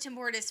bulletin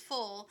board is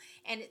full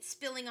and it's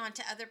spilling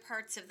onto other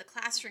parts of the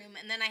classroom.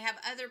 And then I have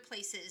other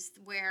places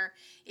where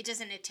it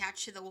doesn't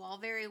attach to the wall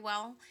very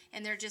well.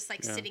 And they're just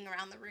like sitting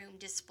around the room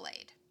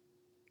displayed.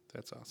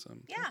 That's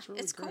awesome. Yeah,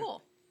 really it's great.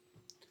 cool.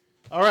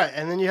 All right.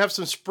 And then you have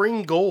some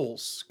spring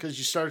goals because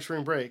you started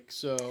spring break.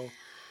 So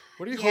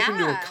what are you hoping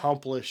to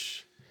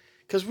accomplish?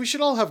 Because we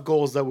should all have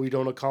goals that we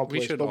don't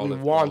accomplish, but we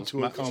want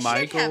to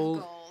accomplish.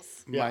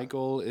 My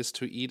goal is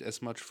to eat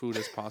as much food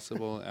as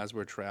possible as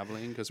we're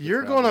traveling. Because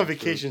you're going on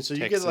vacation, so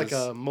you get like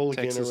a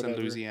mulligan Texas or whatever.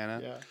 and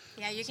Louisiana.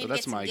 Yeah, you're going to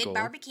get some good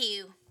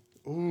barbecue.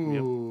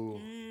 Ooh.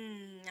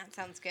 That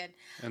sounds good.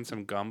 And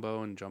some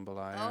gumbo and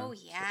jambalaya. Oh,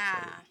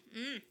 yeah.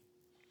 Cool.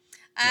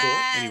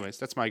 Anyways,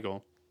 that's my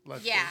goal.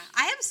 Yeah,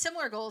 I have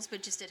similar goals,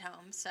 but just at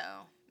home, so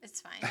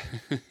it's fine.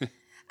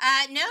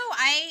 No,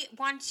 I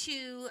want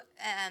to,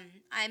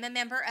 I'm a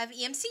member of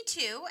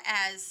EMC2,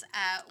 as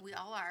we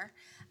all are,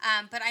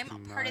 but I'm a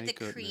part of the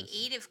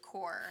Creative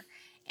Corps,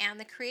 and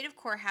the Creative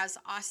Corps has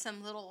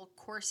awesome little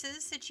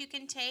courses that you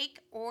can take,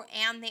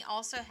 and they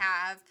also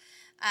have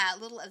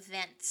little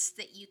events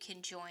that you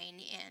can join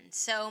in.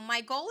 So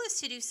my goal is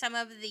to do some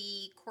of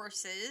the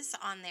courses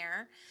on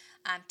there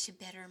to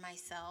better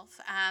myself.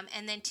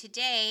 And then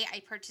today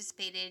I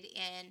participated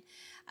in,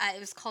 it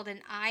was called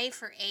an I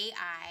for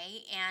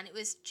AI, and it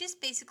was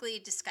just basically a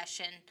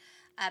discussion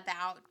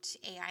about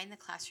AI in the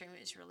classroom.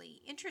 It was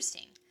really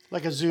interesting.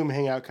 Like a Zoom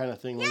hangout kind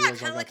of thing. Yeah,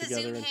 kind of like a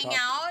Zoom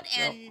hangout.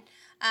 And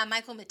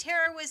Michael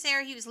Matera was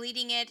there. He was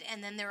leading it.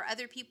 And then there were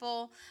other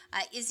people.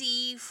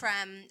 Izzy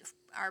from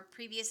our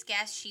previous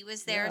guest, she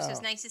was there. So it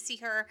was nice to see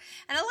her.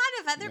 And a lot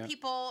of other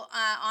people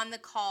on the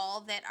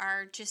call that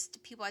are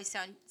just people I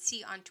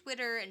see on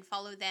Twitter and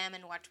follow them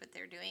and watch what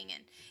they're doing.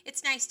 And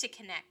it's nice to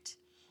connect.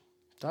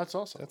 That's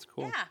awesome. That's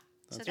cool. Yeah.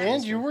 So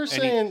and you were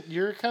saying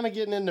you're kind of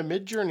getting into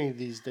Midjourney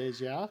these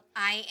days, yeah?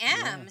 I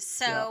am.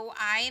 So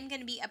I am going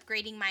to be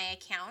upgrading my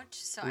account.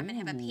 So I'm going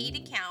to have a paid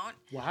account.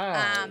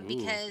 Wow.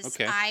 Because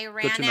I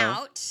ran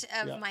out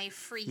of my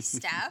free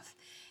stuff.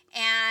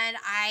 And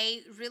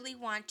I really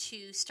want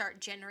to start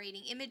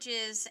generating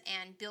images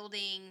and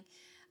building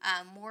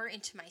more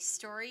into my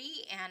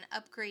story and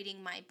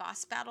upgrading my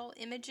boss battle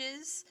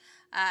images,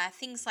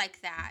 things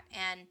like that.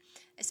 And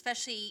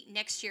especially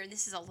next year,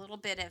 this is a little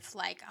bit of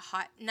like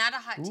not a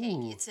hot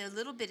take, it's a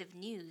little bit of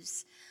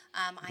news.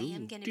 I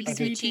am going to be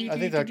switching. I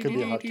think that could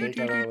be a hot take.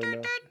 I don't really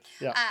know.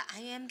 Yeah. I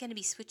am going to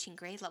be switching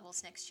grade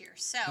levels next year.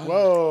 So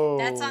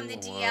that's on the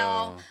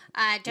DL.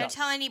 Don't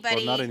tell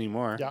anybody. Well, not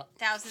anymore. Yeah.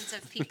 Thousands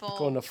of people.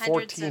 Going to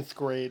 14th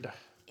grade.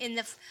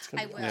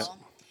 I will.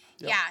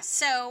 Yeah.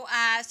 So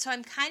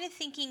I'm kind of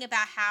thinking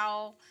about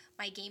how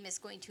my game is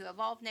going to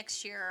evolve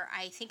next year.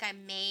 I think I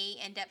may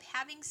end up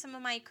having some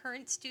of my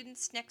current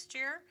students next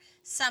year,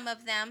 some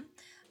of them.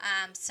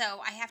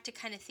 So I have to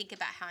kind of think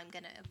about how I'm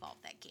going to evolve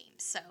that game.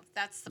 So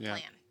that's the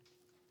plan.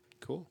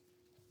 Cool.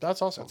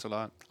 That's awesome. That's a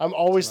lot. I'm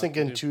always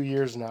thinking 2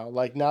 years now.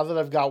 Like now that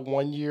I've got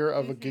 1 year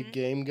of a good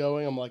game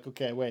going, I'm like,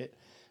 okay, wait,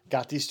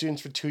 got these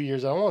students for 2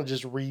 years. I don't want to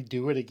just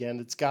redo it again.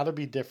 It's got to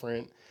be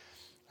different.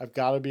 I've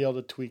got to be able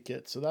to tweak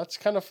it. So that's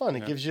kind of fun.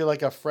 It gives you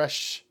like a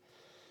fresh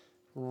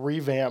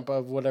revamp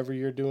of whatever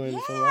you're doing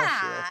from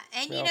last year.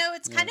 And you know,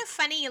 it's kind of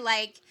funny,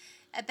 like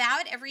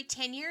about every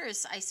 10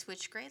 years I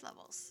switch grade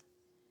levels.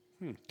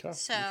 Okay.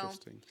 So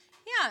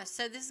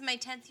so this is my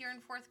 10th year in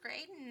 4th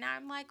grade, and now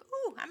I'm like,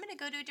 ooh, I'm going to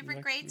go to a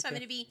different grade, so I'm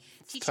going to be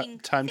teaching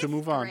time to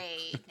move on.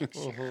 grade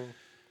next year.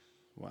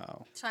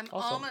 Wow. So I'm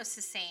almost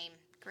the same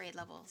grade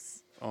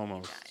levels.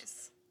 Almost.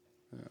 Guys.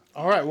 Yeah.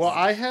 All right. Well,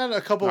 I had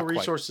a couple of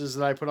resources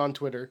that I put on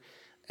Twitter.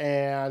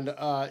 And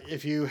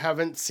if you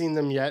haven't seen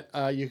them yet,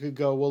 you could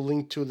go. We'll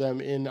link to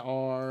them in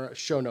our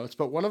show notes.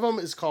 But one of them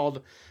is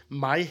called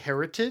My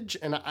Heritage.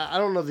 And I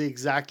don't know the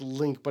exact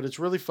link, but it's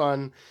really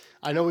fun.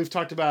 I know we've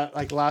talked about,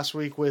 like last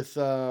week with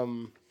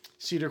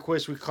Cedar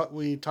Quest,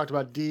 we talked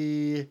about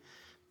d-id.com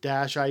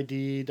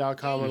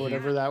or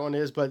whatever that one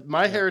is. But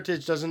My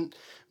Heritage doesn't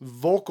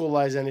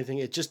vocalize anything.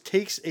 It just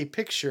takes a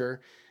picture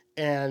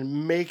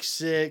and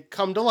makes it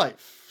come to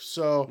life.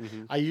 So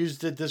I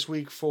used it this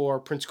week for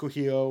Prince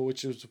Kuhio,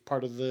 which was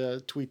part of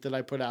the tweet that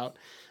I put out.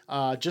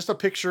 Just a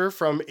picture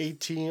from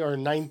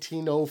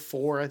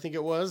 1904, I think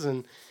it was.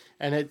 And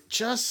it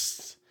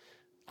just,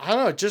 I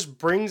don't know, it just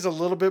brings a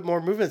little bit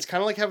more movement. It's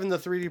kind of like having the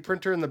 3D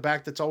printer in the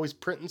back that's always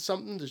printing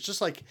something. It's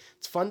just like,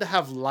 it's fun to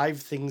have live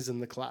things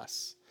in the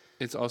class.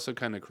 It's also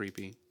kind of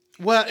creepy.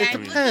 Well, it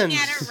depends. I'm looking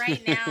at it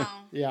right now.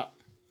 Yeah.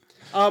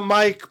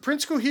 My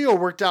Prince Kuhio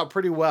worked out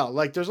pretty well.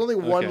 Like, there's only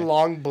one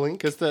long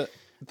blink. Because the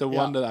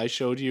one that I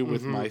showed you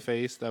with my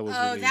face, that was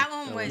really, that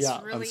one was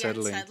really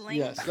unsettling.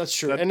 Yes, that's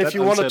true. And if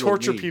you want to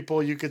torture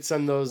people, you could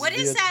send those. What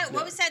is that?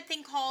 What was that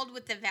thing called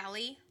with the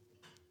valley?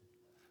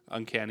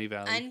 Uncanny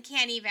Valley.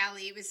 Uncanny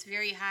Valley. It was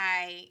very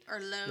high or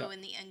low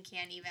in the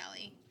Uncanny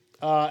Valley.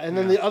 And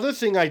then the other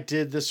thing I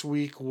did this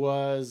week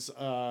was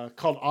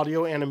called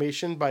Audio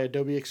Animation by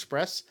Adobe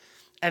Express.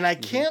 And I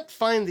can't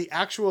find the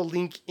actual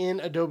link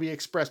in Adobe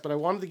Express, but I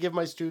wanted to give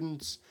my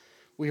students,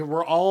 we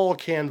were all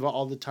Canva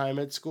all the time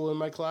at school in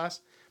my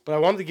class, but but I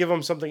wanted to give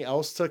them something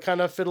else to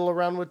kind of fiddle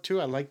around with too.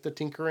 I like the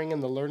tinkering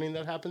and the learning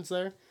that happens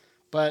there.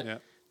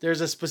 But there's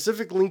a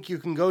specific link you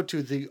can go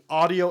to, the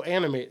audio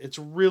animate. It's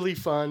really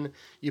fun.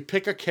 You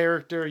pick a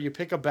character, you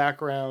pick a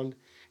background,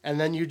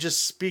 and then you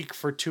just speak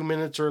for 2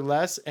 minutes or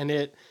less,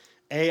 and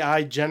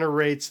AI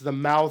generates the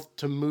mouth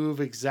to move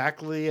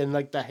exactly and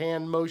like the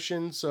hand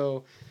motion.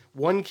 So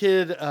one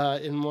kid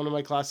in one of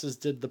my classes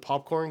did the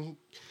popcorn,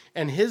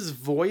 and his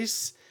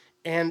voice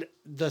and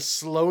the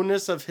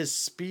slowness of his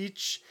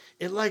speech,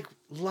 it like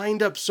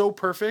lined up so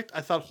perfect.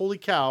 I thought, holy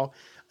cow,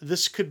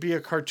 this could be a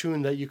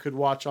cartoon that you could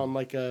watch on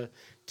like a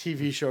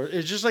TV show.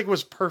 It just like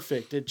was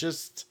perfect. It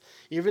just,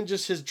 even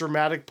just his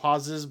dramatic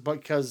pauses,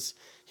 because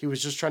he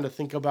was just trying to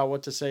think about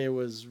what to say. It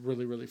was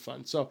really, really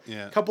fun. So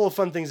a couple of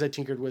fun things I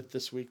tinkered with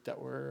this week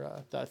that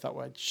were, that I thought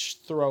I'd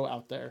throw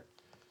out there.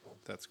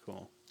 That's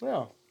cool.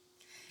 Yeah.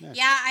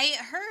 Yeah, I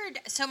heard.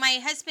 So my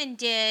husband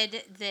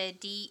did the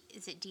D.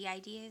 Is it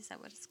DID? Is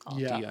that what it's called?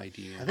 Yeah. DID. I think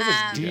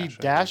it's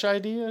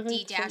D-ID. I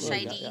think.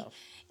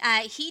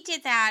 D-ID. He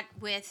did that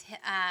with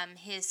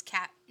his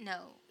cat.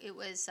 No, it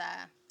was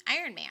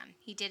Iron Man.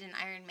 He did an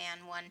Iron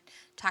Man one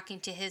talking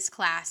to his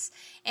class.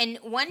 And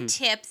one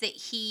tip that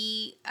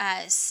he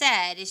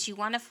said is you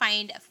want to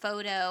find a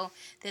photo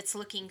that's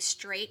looking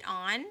straight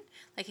on.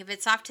 Like if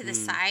it's off to the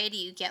side,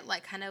 you get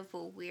like kind of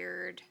a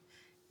weird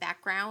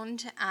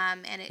background,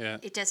 and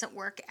it doesn't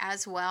work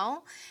as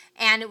well.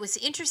 And it was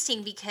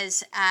interesting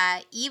because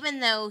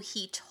even though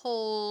he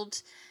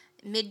told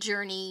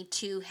Midjourney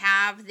to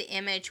have the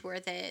image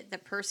where the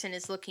person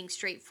is looking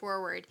straight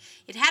forward,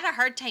 it had a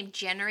hard time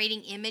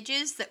generating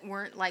images that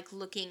weren't like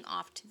looking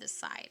off to the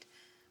side,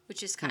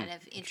 which is kind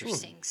of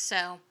interesting.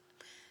 So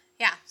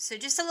so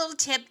just a little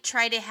tip,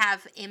 try to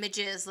have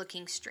images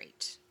looking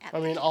straight at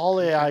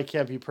all AI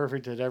can't be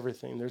perfect at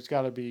everything. There's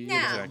got to be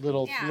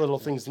little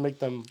things to make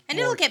them. And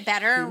it'll get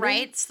better,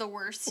 right? It's the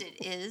worst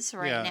it is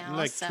now. In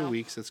like 2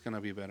 weeks, it's going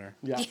to be better.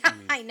 Yeah,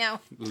 I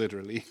know.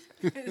 Literally.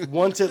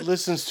 Once it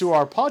listens to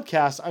our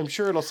podcast, I'm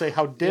sure it'll say,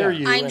 "How dare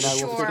you?" I'm and I will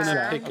sure. fix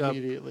that Pick up,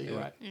 immediately. yeah.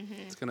 Right.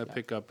 It's going to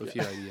pick up a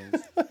few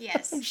ideas.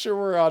 Yes. I'm sure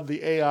we're on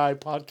the AI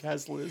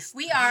podcast list.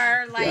 We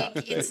are,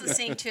 like, it's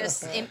listening to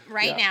us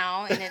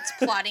now, and it's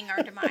plotting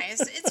our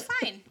demise. It's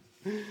fine.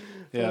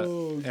 Yeah,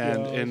 Oh,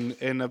 and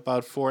in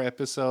about 4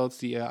 episodes,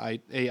 the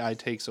AI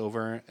takes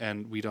over,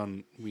 and we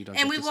don't.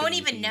 And we won't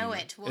even know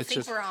it. We'll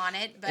think we're on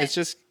it, but it's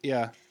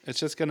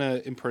just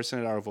gonna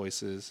impersonate our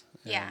voices.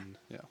 And,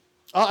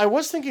 I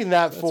was thinking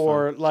that's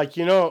for fun. Like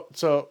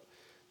so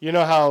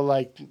how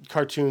like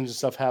cartoons and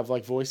stuff have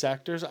like voice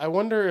actors. I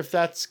wonder if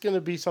that's gonna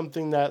be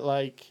something that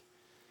like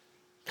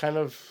kind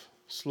of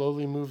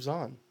slowly moves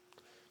on.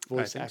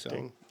 Voice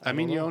acting. So. I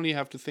mean, you only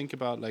have to think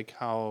about like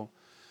how.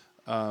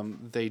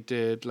 They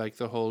did like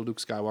the whole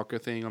Luke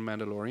Skywalker thing on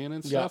Mandalorian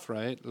and stuff,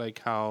 right? Like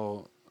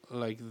how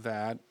like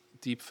that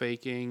deep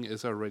faking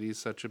is already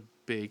such a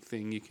big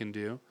thing you can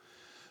do.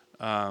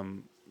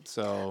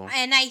 So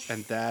and I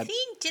think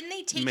didn't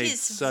they take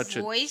his such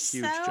voice a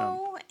huge though?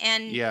 Jump.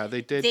 And yeah,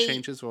 they did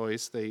change his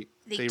voice. They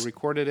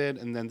recorded it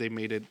and then they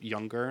made it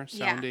younger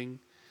sounding.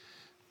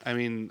 I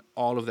mean,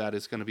 all of that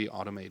is going to be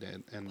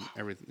automated and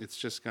everything. It's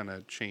just going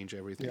to change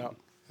everything. Yeah.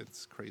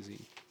 It's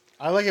crazy.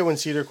 I like it when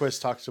Cedarquist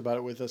talks about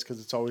it with us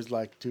because it's always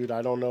like, dude,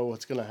 I don't know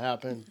what's going to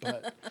happen,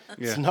 but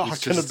it's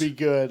not going to be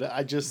good.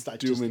 I just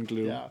doom and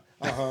gloom.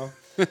 Yeah.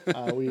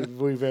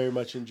 We very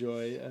much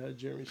enjoy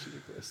Jeremy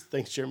Cedarquist.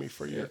 Thanks, Jeremy,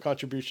 for your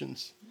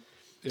contributions.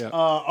 Yeah.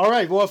 All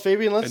right. Well,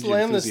 Fabian, let's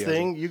land this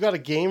thing. You got a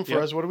game for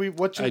us. What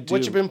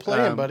you been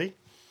playing, buddy?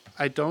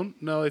 I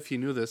don't know if you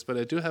knew this, but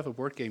I do have a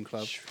board game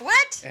club.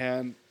 What?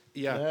 And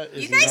yeah,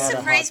 you guys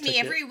surprise me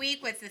every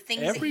week with the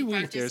things. Every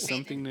week there's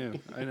something new.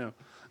 I know.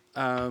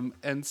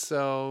 And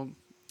so,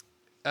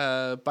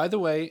 by the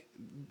way,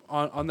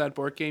 on that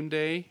board game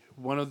day,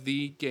 one of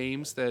the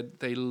games that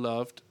they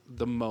loved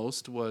the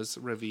most was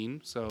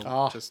Ravine. So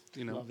shout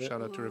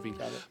out to Ravine.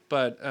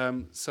 But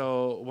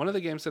so one of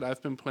the games that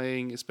I've been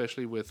playing,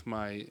 especially with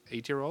my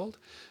 8-year-old,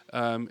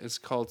 is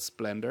called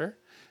Splendor,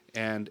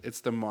 and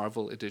it's the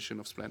Marvel edition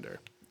of Splendor.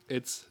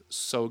 It's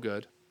so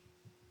good.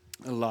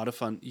 A lot of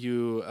fun.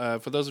 You,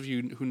 for those of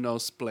you who know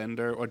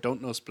Splendor or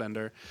don't know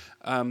Splendor,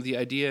 the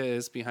idea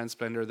is behind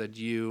Splendor that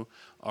you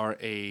are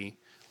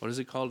what is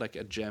it called? Like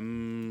a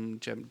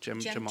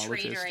gemologist,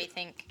 trader, I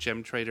think.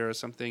 Gem trader or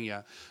something.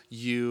 Yeah.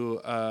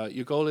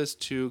 Your goal is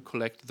to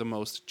collect the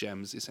most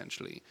gems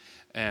essentially,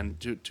 and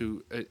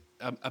to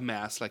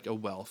amass like a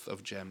wealth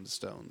of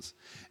gemstones.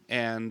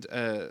 And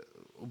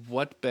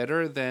what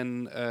better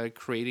than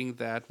creating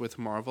that with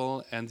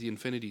Marvel and the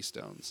Infinity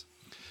Stones?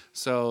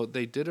 So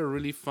they did a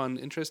really fun,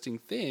 interesting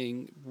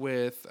thing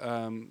with,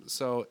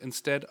 so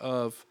instead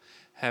of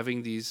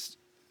having these,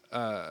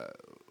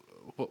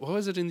 what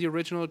was it in the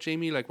original,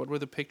 Jamie? Like, what were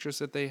the pictures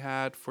that they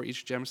had for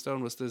each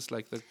gemstone? Was this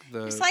like the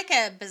It's like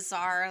a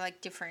bizarre, like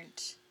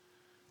different...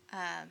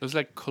 it was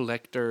like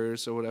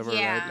collectors or whatever,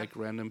 right? Like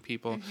random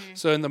people. Mm-hmm.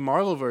 So in the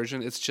Marvel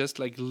version, it's just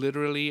like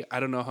literally, I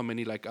don't know how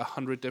many, like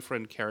 100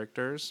 different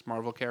characters,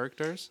 Marvel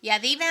characters. Yeah,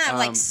 they even have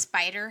like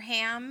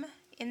Spider-Ham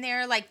in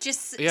there? Like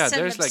just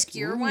some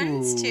obscure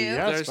ones too.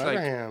 Yeah, there's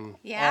Spider-Ham.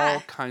 all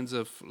kinds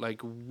of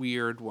like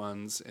weird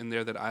ones in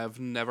there that I have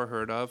never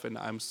heard of, and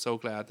I'm so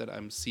glad that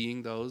I'm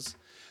seeing those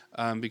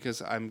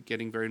because I'm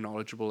getting very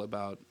knowledgeable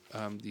about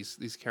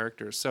these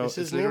characters. So is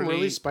his name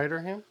really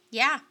Spider-Ham?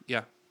 Yeah.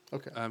 Yeah.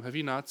 Okay. Have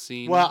you not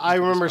seen? Well, I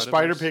remember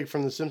Spider-Pig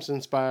from The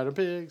Simpsons.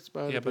 Spider-Pig.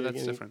 Yeah, but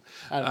that's different.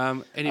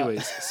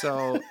 Anyways,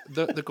 so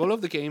the goal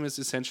of the game is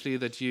essentially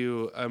that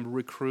you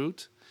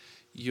recruit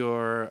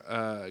your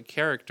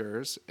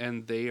characters,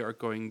 and they are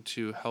going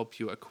to help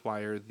you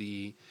acquire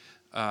the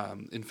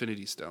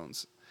Infinity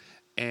Stones,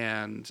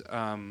 and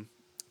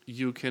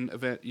you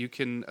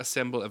can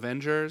assemble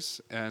Avengers,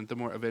 and the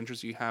more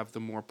Avengers you have, the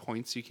more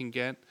points you can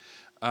get,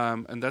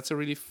 and that's a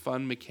really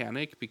fun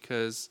mechanic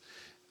because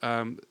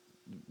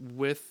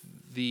with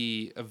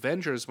the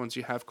Avengers, once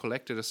you have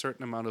collected a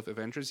certain amount of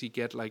Avengers, you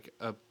get like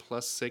a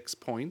 +6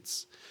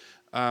 points.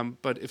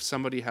 But if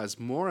somebody has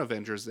more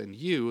Avengers than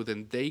you,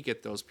 then they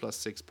get those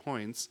 +6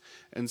 points.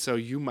 And so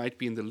you might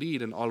be in the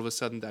lead, and all of a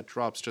sudden that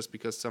drops just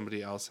because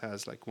somebody else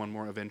has like one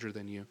more Avenger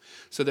than you.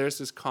 So there's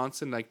this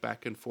constant like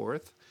back and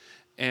forth.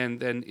 And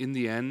then in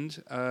the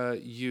end,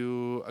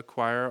 you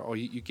acquire or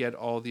you get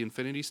all the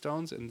Infinity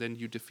Stones, and then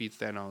you defeat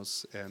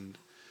Thanos, and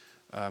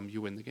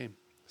you win the game.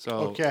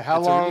 So okay,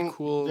 how long? Really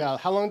cool. Yeah,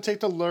 how long did it take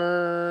to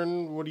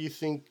learn? What do you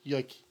think?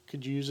 Like,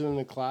 could you use it in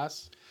a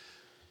class?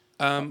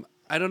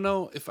 I don't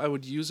know if I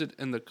would use it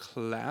in the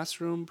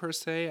classroom per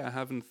se. I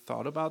haven't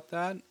thought about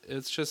that.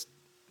 It's just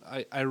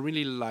I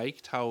really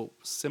liked how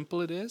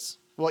simple it is.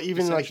 Well,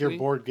 even like your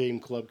board game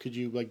club, could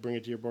you like bring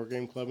it to your board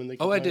game club and they?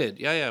 I did.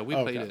 Yeah, we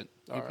played it.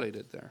 We played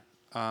it there.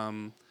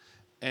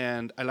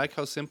 And I like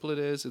how simple it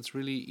is. It's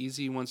really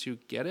easy once you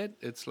get it.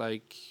 It's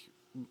like,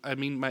 I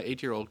mean, my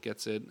 8-year-old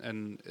gets it,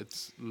 and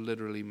it's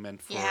literally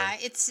meant for. Yeah,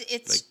 it's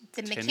like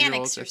the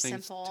mechanics are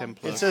simple.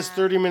 It says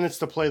 30 minutes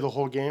to play the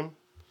whole game.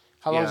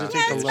 How long does it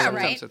take to learn?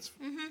 Right.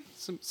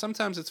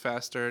 Sometimes it's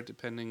faster,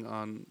 depending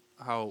on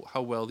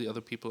how well the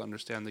other people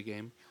understand the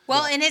game.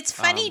 Well, and it's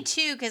funny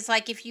too, because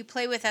like if you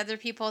play with other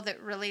people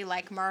that really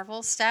like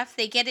Marvel stuff,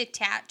 they get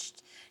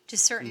attached to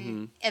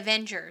certain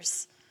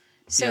Avengers,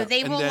 so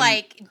they will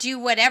like do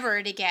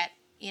whatever to get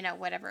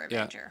whatever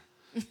Avenger.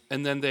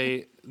 And then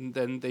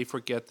they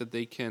forget that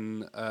they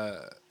can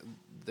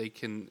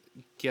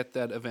get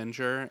that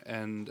Avenger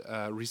and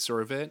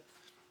reserve it,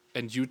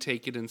 and you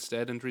take it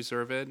instead and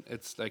reserve it.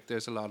 It's like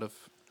there's a lot of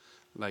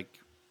like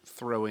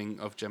throwing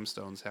of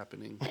gemstones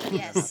happening.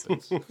 Yes,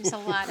 there's a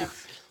lot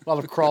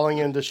of crawling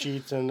into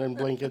sheets and then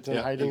blankets and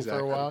hiding for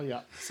a while.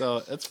 Yeah,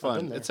 so it's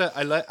fun.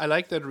 I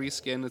like that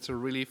reskin. It's a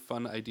really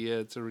fun idea.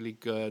 It's a really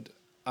good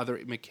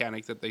other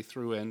mechanic that they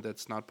threw in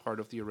that's not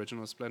part of the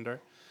original Splendor.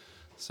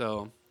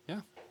 So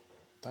yeah,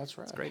 that's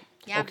right. It's great.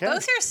 Yeah,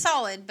 both are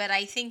solid, but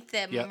I think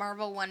the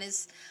Marvel one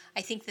is.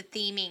 I think the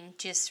theming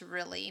just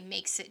really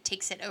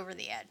takes it over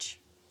the edge.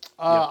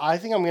 I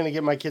think I'm going to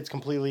get my kids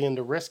completely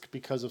into Risk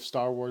because of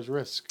Star Wars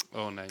Risk.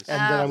 Oh, nice. And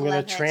then I'm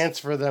going to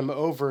transfer them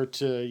over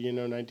to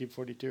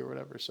 1942 or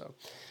whatever. So,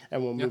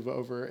 and we'll move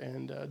over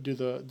and do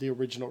the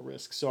original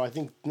Risk. So I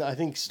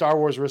think Star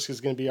Wars Risk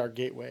is going to be our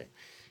gateway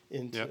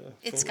into.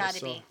 It's got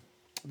to be.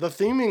 The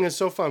theming is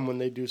so fun when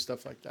they do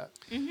stuff like that.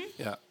 Mm-hmm.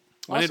 Yeah,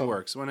 when it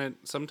works.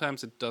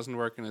 Sometimes it doesn't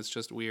work and it's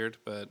just weird.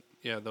 But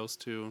yeah, those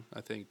two I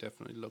think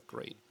definitely look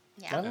great.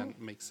 Yeah, and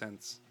make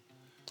sense.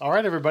 All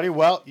right, everybody.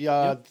 Well,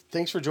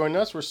 thanks for joining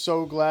us. We're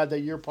so glad that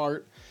you're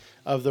part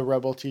of the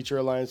Rebel Teacher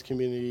Alliance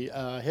community.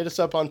 Hit us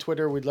up on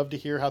Twitter. We'd love to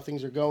hear how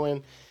things are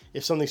going.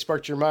 If something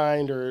sparked your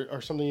mind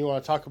or something you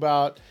want to talk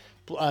about,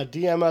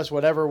 DM us,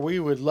 whatever. We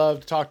would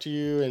love to talk to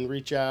you and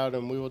reach out,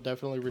 and we will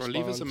definitely respond. Or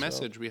leave us a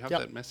message. We have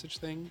that message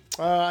thing.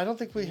 I don't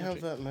think we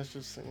have that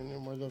message thing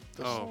anymore. The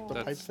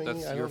pipe thing.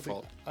 That's your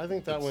fault. I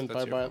think that went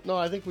bye-bye. No,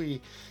 I think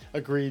we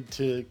agreed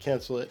to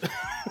cancel it.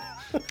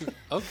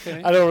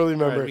 Okay. I don't really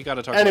remember. Right, we got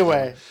to talk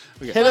anyway,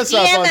 hit us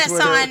up on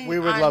Twitter. We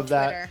would love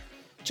Twitter. that.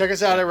 Check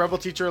us out at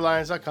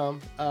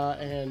rebelteacheralliance.com,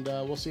 and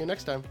we'll see you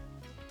next time.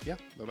 Yeah.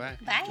 Bye-bye.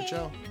 Bye.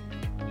 Ciao.